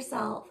at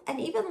yourself. And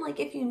even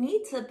like if you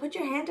need to, put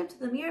your hand up to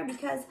the mirror,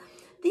 because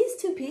these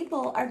 2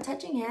 people are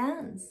touching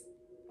hands.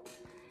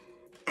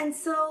 And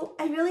so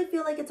I really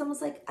feel like it's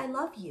almost like, I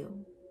love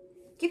you.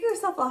 Give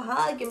yourself a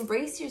hug,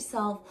 embrace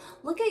yourself,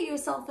 look at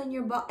yourself in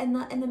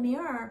the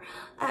mirror,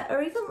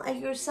 or even at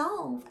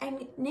yourself,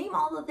 and name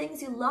all the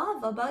things you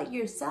love about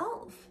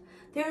yourself.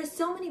 There are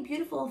so many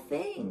beautiful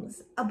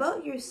things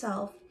about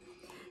yourself.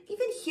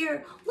 Even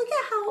here, look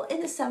at how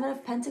in the Seven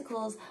of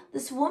Pentacles,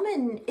 this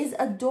woman is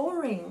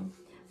adoring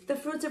the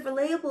fruits of her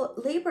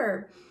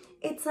labor.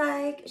 It's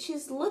like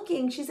she's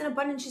in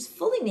abundance, she's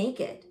fully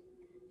naked.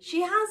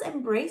 She has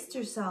embraced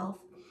herself.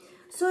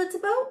 So it's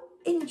about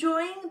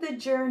enjoying the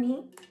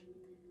journey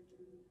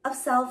of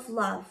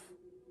self-love,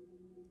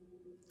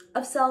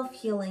 of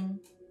self-healing,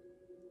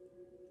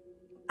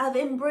 of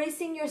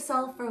embracing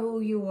yourself for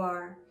who you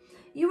are.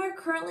 You are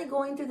currently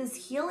going through this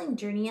healing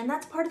journey, and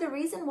that's part of the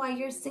reason why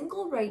you're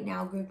single right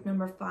now, group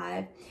number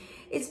 5.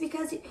 It's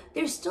because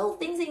there's still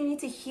things that you need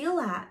to heal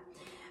at.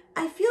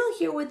 I feel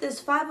here with this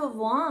 5 of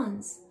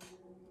Wands,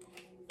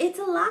 it's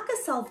a lack of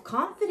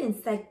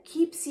self-confidence that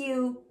keeps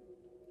you,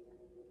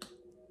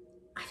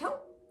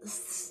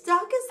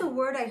 stuck is the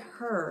word I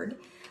heard,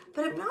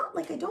 but I'm not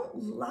like, I don't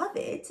love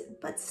it,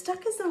 but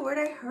stuck is the word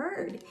I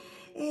heard.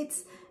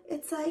 It's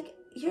like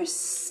you're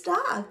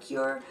stuck.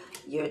 Yeah,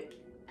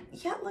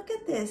 look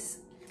at this.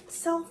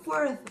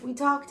 Self-worth. We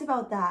talked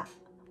about that.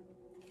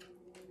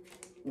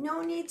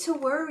 No need to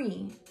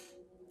worry.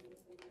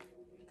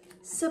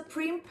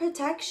 Supreme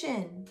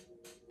protection.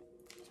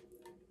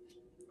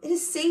 It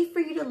is safe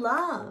for you to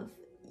love.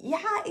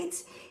 Yeah,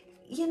 it's,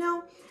 you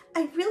know,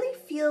 I really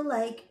feel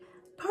like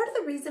part of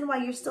the reason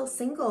why you're still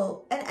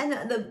single, and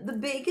the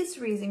biggest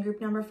reason, group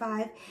number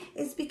 5,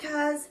 is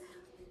because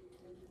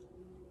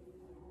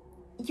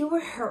you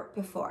were hurt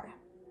before.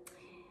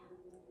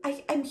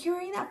 I'm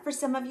hearing that for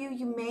some of you,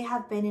 you may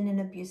have been in an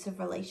abusive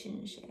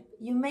relationship.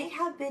 You may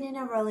have been in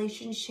a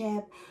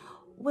relationship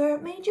where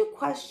it made you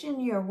question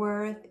your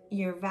worth,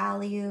 your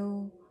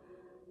value,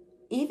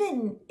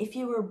 even if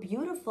you were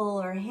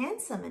beautiful or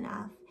handsome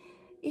enough,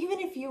 even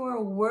if you were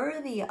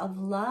worthy of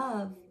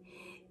love.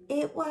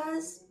 It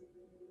was,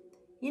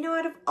 you know,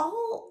 out of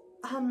all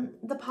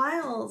the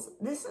piles,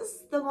 this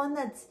is the one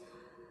that's,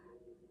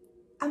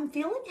 I'm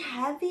feeling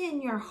heavy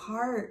in your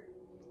heart.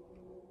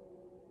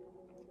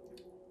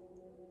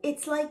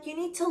 It's like you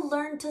need to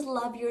learn to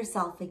love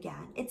yourself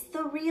again. It's the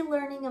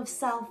relearning of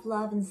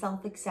self-love and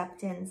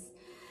self-acceptance.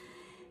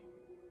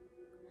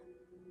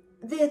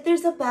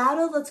 There's a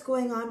battle that's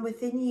going on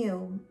within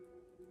you.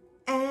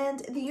 And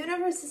the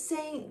universe is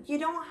saying, you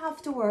don't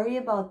have to worry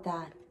about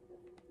that.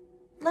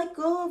 Let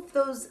go of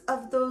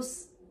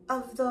those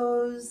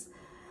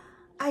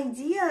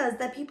ideas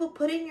that people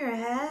put in your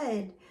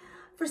head.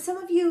 For some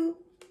of you,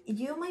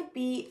 you might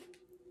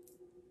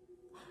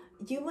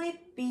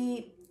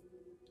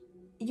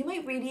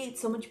radiate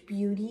so much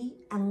beauty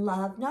and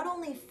love, not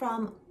only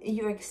from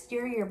your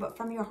exterior, but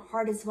from your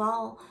heart as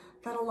well,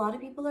 that a lot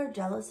of people are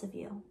jealous of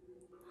you.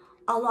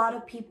 A lot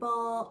of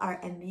people are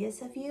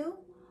envious of you.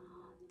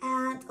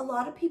 And a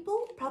lot of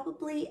people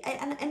probably,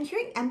 and I'm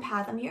hearing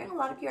empath, I'm hearing a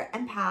lot of you are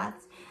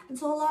empaths. And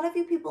so a lot of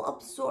you people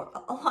absorb,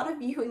 a lot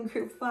of you in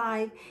group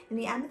 5, in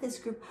the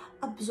amethyst group,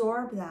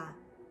 absorb that.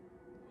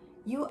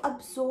 You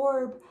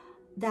absorb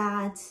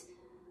that,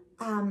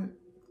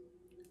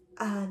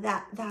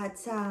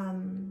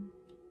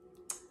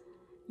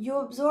 you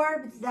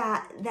absorb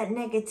that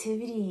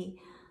negativity,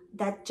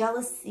 that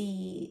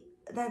jealousy,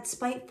 that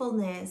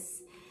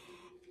spitefulness.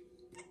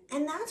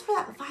 And that's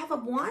where that 5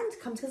 of Wands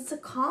comes, because it's a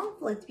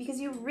conflict,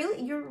 because you're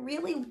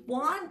really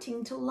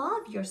wanting to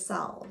love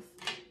yourself.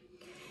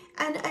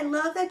 And I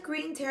love that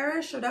green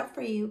tarot showed up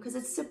for you, because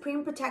it's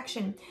supreme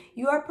protection.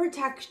 You are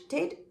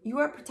protected. You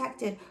are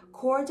protected.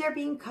 Cords are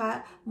being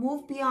cut.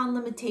 Move beyond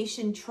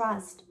limitation.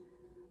 Trust.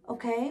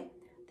 Okay?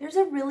 There's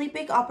a really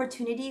big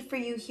opportunity for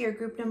you here,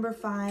 group number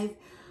 5,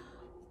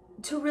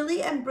 to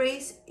really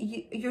embrace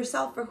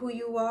yourself for who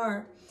you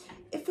are.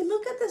 If we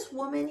look at this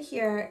woman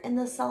here in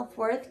the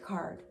self-worth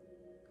card,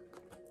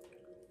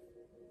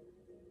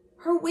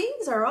 her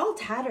wings are all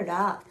tattered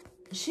up.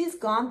 She's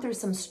gone through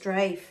some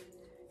strife.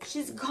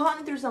 She's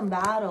gone through some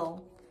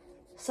battle,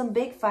 some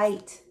big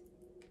fight.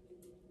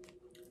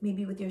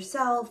 Maybe with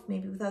yourself,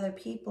 maybe with other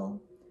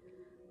people.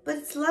 But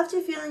it's left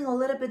you feeling a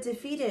little bit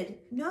defeated.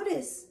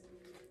 Notice,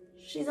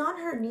 she's on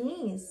her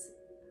knees.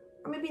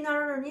 Or maybe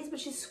not on her knees, but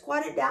she's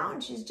squatted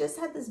down. She's just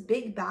had this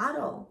big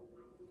battle.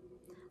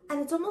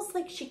 And it's almost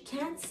like she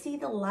can't see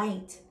the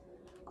light.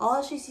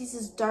 All she sees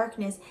is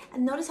darkness.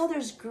 And notice how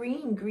there's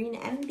green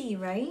envy,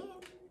 right?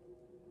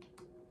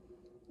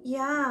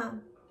 Yeah.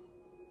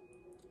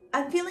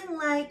 I'm feeling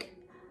like,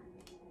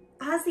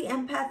 as the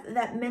empath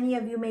that many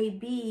of you may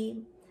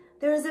be,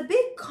 there is a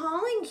big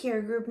calling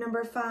here, group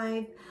number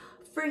 5,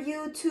 for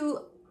you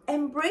to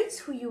embrace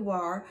who you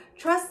are.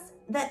 Trust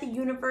that the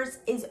universe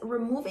is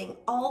removing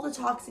all the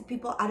toxic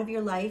people out of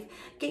your life.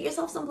 Get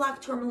yourself some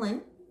black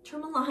tourmaline.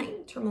 Black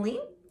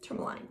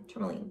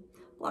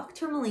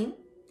tourmaline.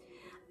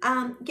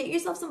 Get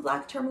yourself some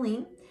black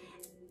tourmaline,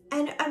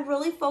 and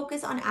really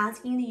focus on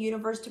asking the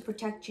universe to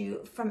protect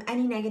you from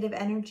any negative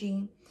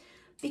energy,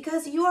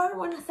 because you are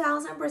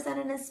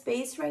 1000% in a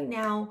space right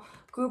now,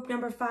 group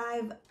number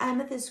 5,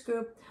 amethyst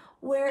group,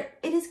 where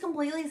it is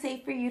completely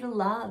safe for you to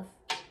love.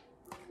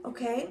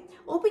 Okay?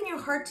 Open your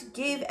heart to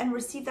give and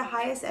receive the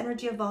highest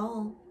energy of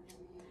all.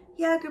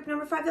 Yeah, group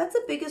number 5, that's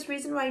the biggest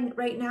reason why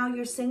right now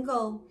you're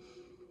single.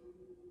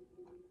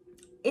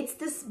 It's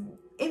this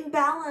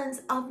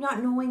imbalance of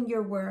not knowing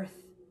your worth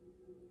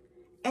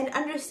and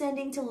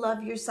understanding to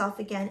love yourself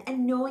again,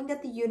 and knowing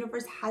that the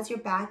universe has your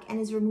back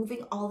and is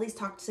removing all these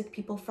toxic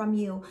people from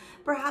you.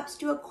 Perhaps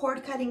do a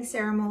cord cutting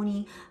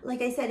ceremony.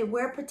 Like I said,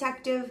 wear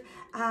protective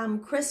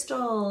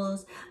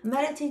crystals,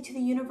 meditate to the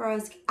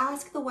universe,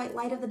 ask the white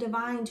light of the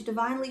divine to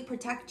divinely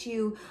protect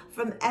you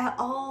from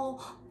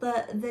all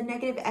the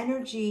negative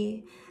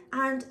energy.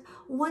 And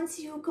once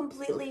you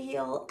completely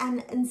heal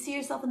and see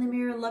yourself in the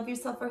mirror and love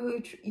yourself for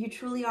who you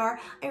truly are,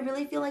 I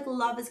really feel like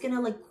love is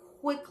gonna like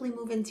quickly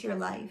move into your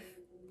life.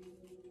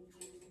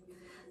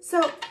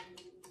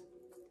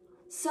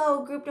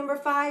 So group number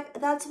 5,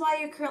 that's why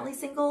you're currently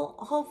single.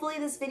 Hopefully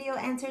this video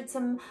answered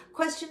some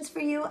questions for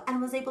you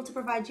and was able to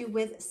provide you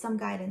with some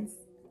guidance.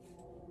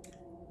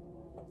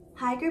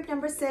 Hi, group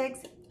number 6,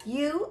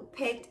 you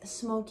picked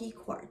Smoky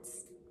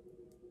Quartz.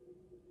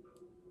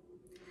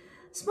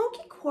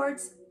 Smoky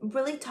Quartz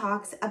really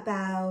talks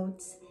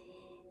about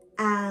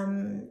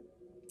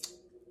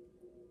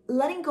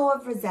letting go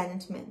of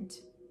resentment.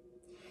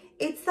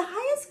 It's the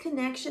highest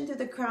connection through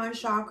the crown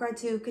chakra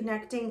to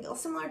connecting,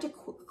 similar to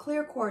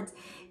clear quartz.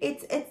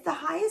 It's the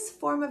highest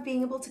form of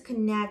being able to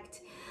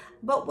connect.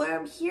 But what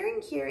I'm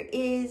hearing here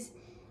is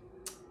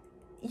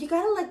you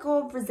gotta let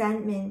go of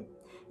resentment.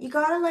 You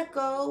gotta let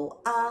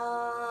go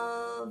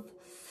of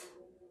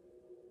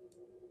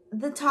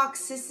the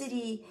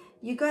toxicity.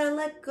 You gotta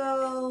let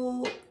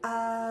go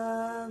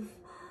of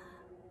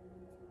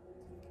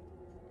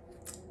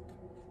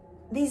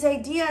these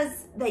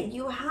ideas that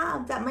you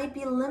have that might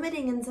be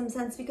limiting in some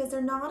sense, because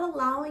they're not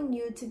allowing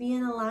you to be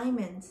in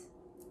alignment.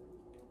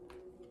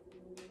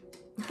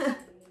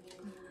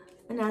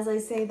 And as I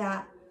say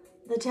that,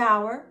 the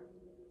Tower,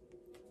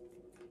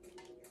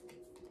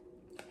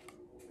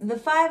 the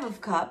 5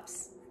 of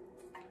Cups,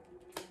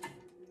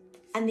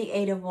 and the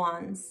 8 of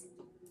Wands.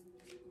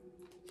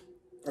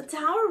 The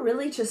Tower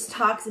really just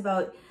talks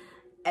about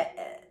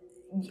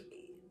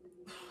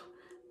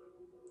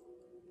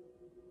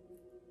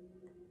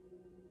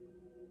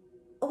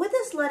with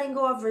this letting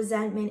go of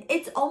resentment,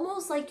 it's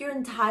almost like your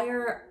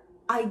entire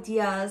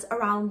ideas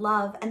around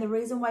love and the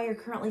reason why you're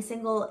currently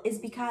single is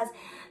because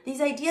these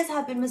ideas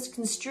have been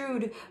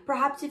misconstrued.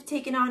 Perhaps you've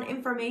taken on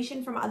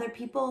information from other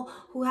people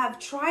who have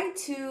tried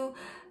to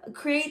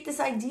create this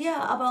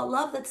idea about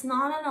love that's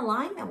not in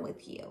alignment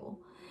with you.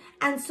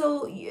 And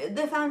so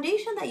the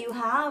foundation that you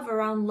have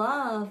around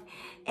love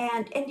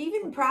and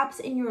even perhaps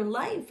in your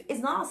life is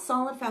not a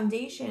solid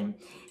foundation.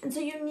 And so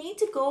you need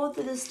to go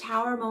through this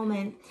Tower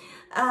moment,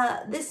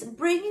 this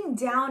bringing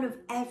down of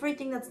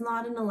everything that's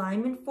not in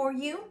alignment for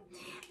you.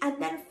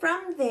 And then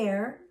from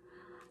there,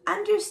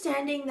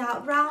 understanding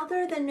that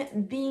rather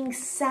than being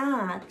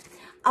sad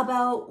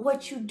about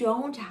what you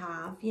don't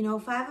have, you know,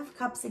 5 of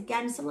Cups,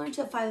 again, similar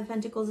to 5 of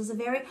Pentacles, is a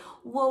very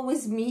woe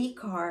is me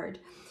card.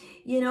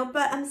 You know,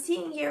 but I'm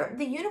seeing here,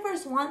 the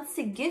universe wants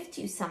to gift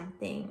you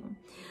something.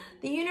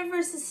 The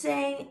universe is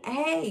saying,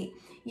 hey,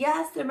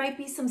 yes, there might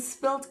be some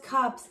spilled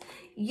cups.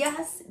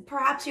 Yes,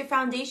 perhaps your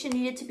foundation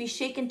needed to be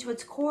shaken to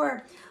its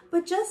core.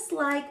 But just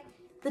like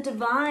the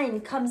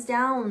divine comes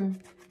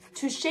down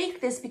to shake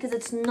this because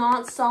it's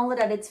not solid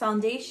at its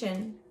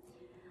foundation,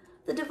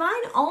 the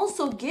divine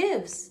also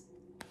gives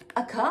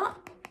a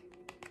cup.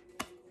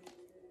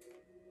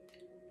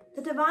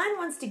 The divine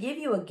wants to give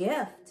you a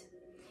gift.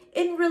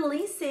 In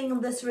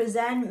releasing this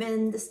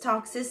resentment, this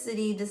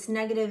toxicity, this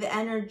negative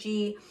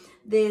energy,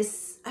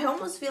 this, I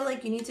almost feel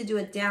like you need to do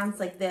a dance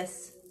like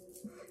this,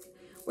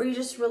 where you're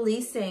just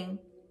releasing.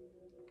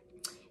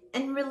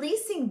 And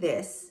releasing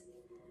this,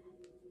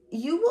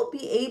 you will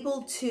be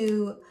able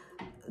to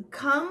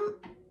come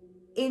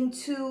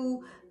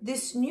into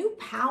this new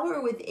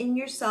power within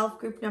yourself,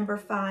 group number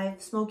 5,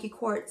 Smoky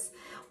Quartz,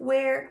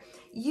 where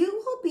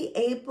you will be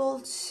able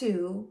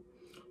to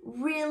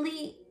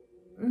really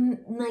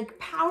like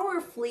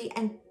powerfully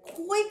and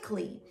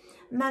quickly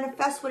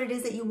manifest what it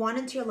is that you want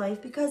into your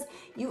life, because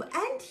you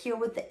end here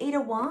with the 8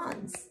 of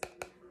Wands.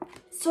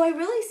 So I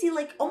really see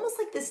like almost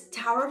like this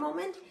Tower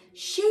moment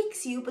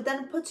shakes you, but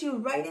then puts you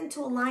right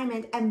into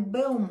alignment, and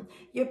boom,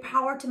 your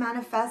power to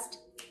manifest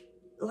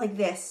like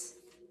this.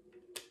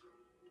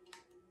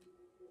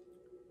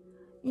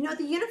 You know,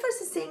 the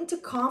universe is saying to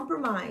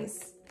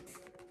compromise.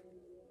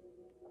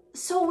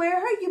 So where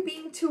are you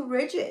being too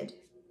rigid?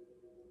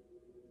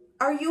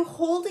 Are you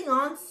holding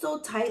on so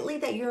tightly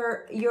that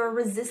you're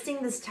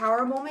resisting this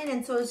Tower moment,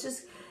 and so it's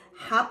just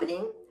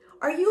happening?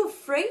 Are you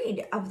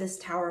afraid of this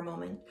Tower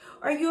moment?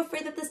 Are you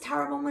afraid that this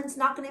Tower moment's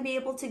not going to be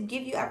able to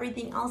give you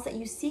everything else that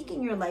you seek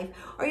in your life?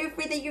 Are you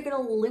afraid that you're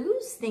going to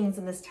lose things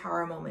in this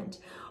Tower moment?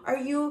 Are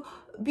you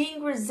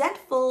being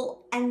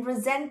resentful and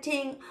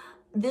resenting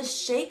this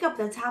shakeup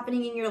that's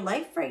happening in your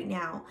life right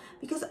now?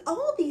 Because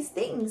all these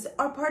things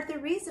are part of the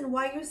reason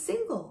why you're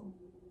single.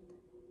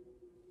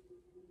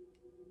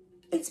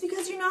 It's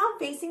because you're not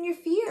facing your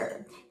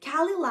fear.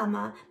 Kali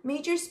Lama,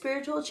 major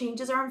spiritual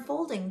changes are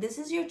unfolding. This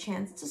is your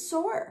chance to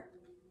soar.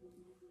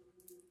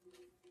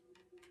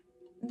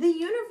 the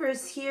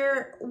universe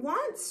here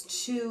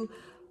wants to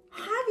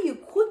have you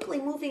quickly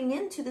moving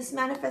into this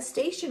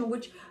manifestation,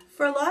 which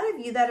for a lot of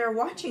you that are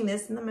watching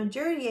this, and the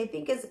majority I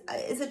think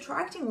is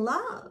attracting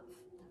love.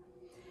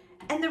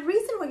 And the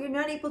reason why you're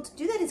not able to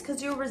do that is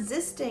because you're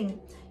resisting.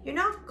 You're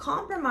not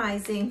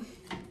compromising.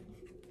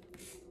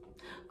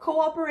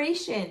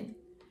 Cooperation.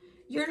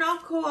 You're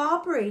not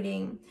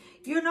cooperating.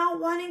 You're not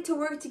wanting to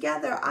work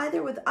together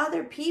either with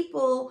other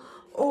people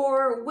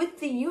or with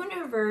the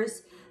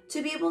universe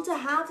to be able to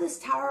have this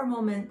tower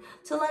moment,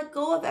 to let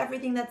go of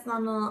everything that's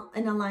not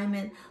in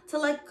alignment, to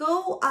let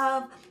go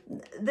of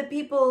the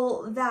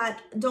people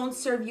that don't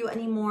serve you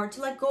anymore,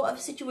 to let go of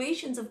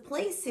situations, of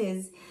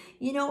places.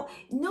 You know,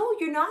 no,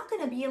 you're not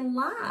going to be in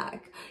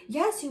lack.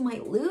 Yes, you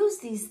might lose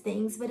these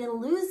things, but in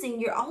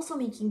losing, you're also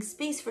making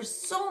space for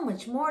so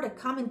much more to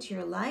come into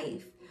your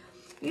life.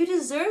 You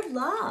deserve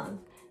love.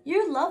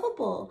 You're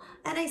lovable.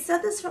 And I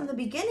said this from the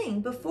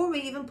beginning, before we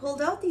even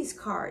pulled out these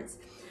cards.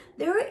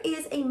 There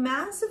is a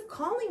massive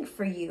calling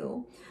for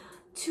you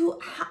to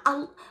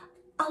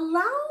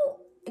allow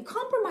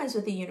compromise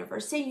with the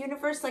universe. Say,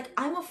 universe, like,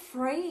 I'm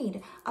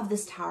afraid of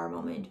this tower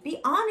moment. Be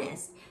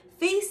honest.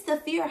 Face the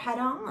fear head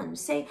on.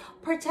 Say,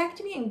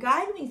 protect me and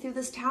guide me through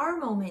this tower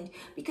moment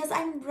because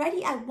I'm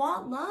ready. I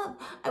want love.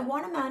 I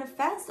want to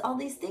manifest all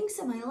these things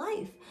in my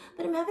life.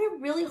 But I'm having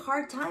a really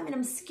hard time and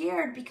I'm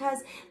scared because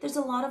there's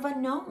a lot of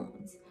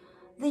unknowns.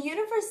 The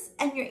universe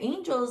and your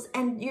angels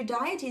and your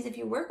deities, if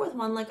you work with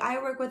one, like I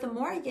work with a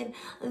Morrigan,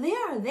 they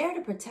are there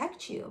to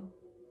protect you.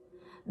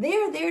 They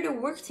are there to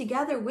work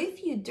together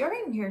with you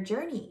during your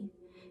journey.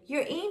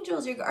 Your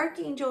angels, your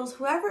archangels,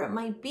 whoever it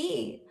might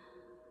be,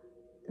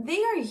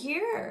 they are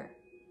here.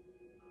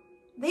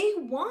 They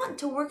want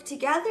to work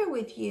together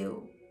with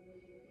you.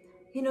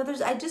 You know,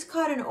 I just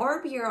caught an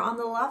orb here on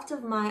the left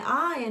of my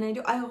eye,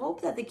 and I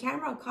hope that the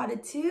camera caught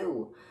it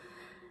too.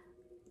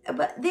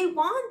 But they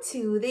want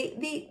to.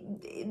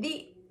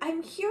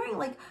 I'm hearing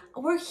like,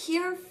 we're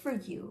here for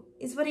you,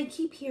 is what I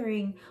keep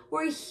hearing.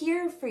 We're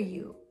here for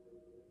you.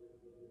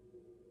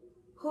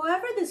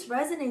 Whoever this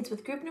resonates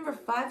with, group number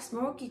 5,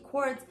 Smoky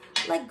Quartz,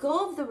 let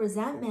go of the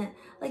resentment.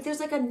 Like, there's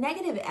like a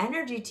negative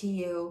energy to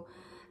you.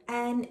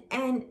 And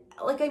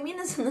like, I mean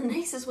this in the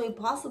nicest way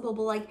possible,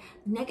 but like,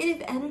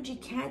 negative energy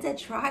can't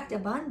attract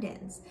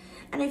abundance.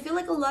 And I feel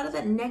like a lot of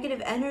that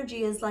negative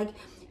energy is like,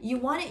 you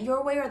want it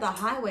your way or the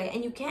highway,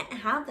 and you can't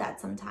have that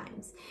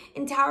sometimes.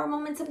 In tower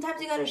moments, sometimes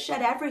you gotta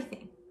shed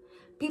everything.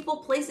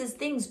 People, places,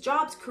 things,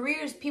 jobs,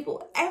 careers,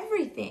 people,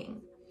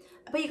 everything.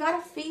 But you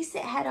gotta face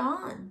it head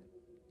on.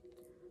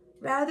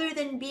 Rather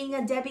than being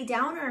a Debbie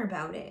Downer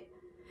about it.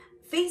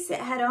 Face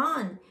it head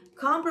on.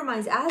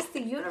 Compromise. Ask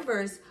the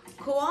universe.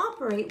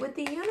 Cooperate with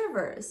the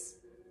universe.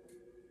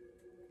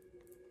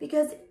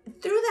 Because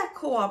through that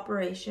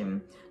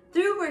cooperation,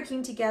 through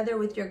working together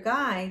with your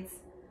guides,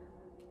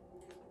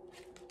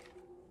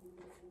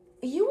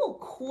 you will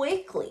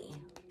quickly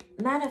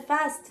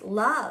manifest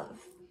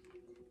love.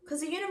 Because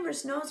the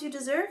universe knows you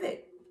deserve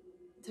it.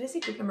 Did I say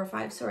group number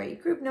 5? Sorry,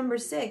 group number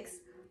 6.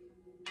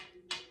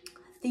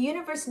 The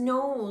universe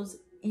knows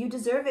you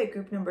deserve it,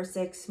 group number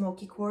 6,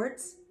 Smoky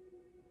Quartz.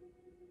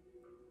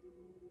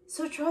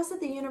 So trust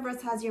that the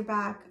universe has your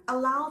back.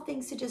 Allow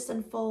things to just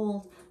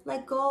unfold.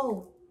 Let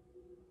go.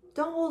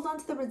 Don't hold on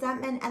to the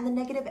resentment and the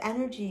negative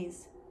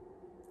energies.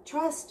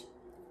 Trust.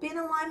 Be in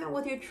alignment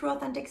with your true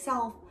authentic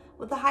self,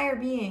 with the higher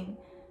being,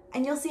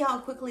 and you'll see how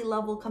quickly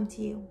love will come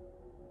to you.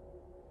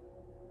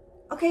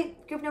 Okay,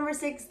 group number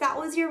 6, that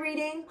was your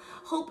reading.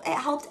 Hope it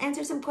helped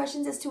answer some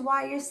questions as to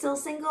why you're still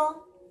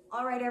single.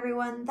 All right,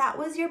 everyone, that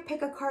was your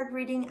pick a card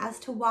reading as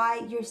to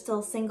why you're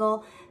still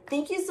single.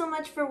 Thank you so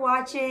much for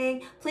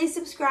watching. Please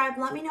subscribe.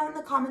 Let me know in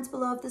the comments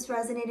below if this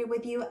resonated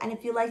with you and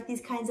if you like these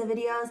kinds of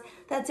videos.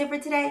 That's it for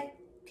today.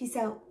 Peace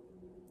out.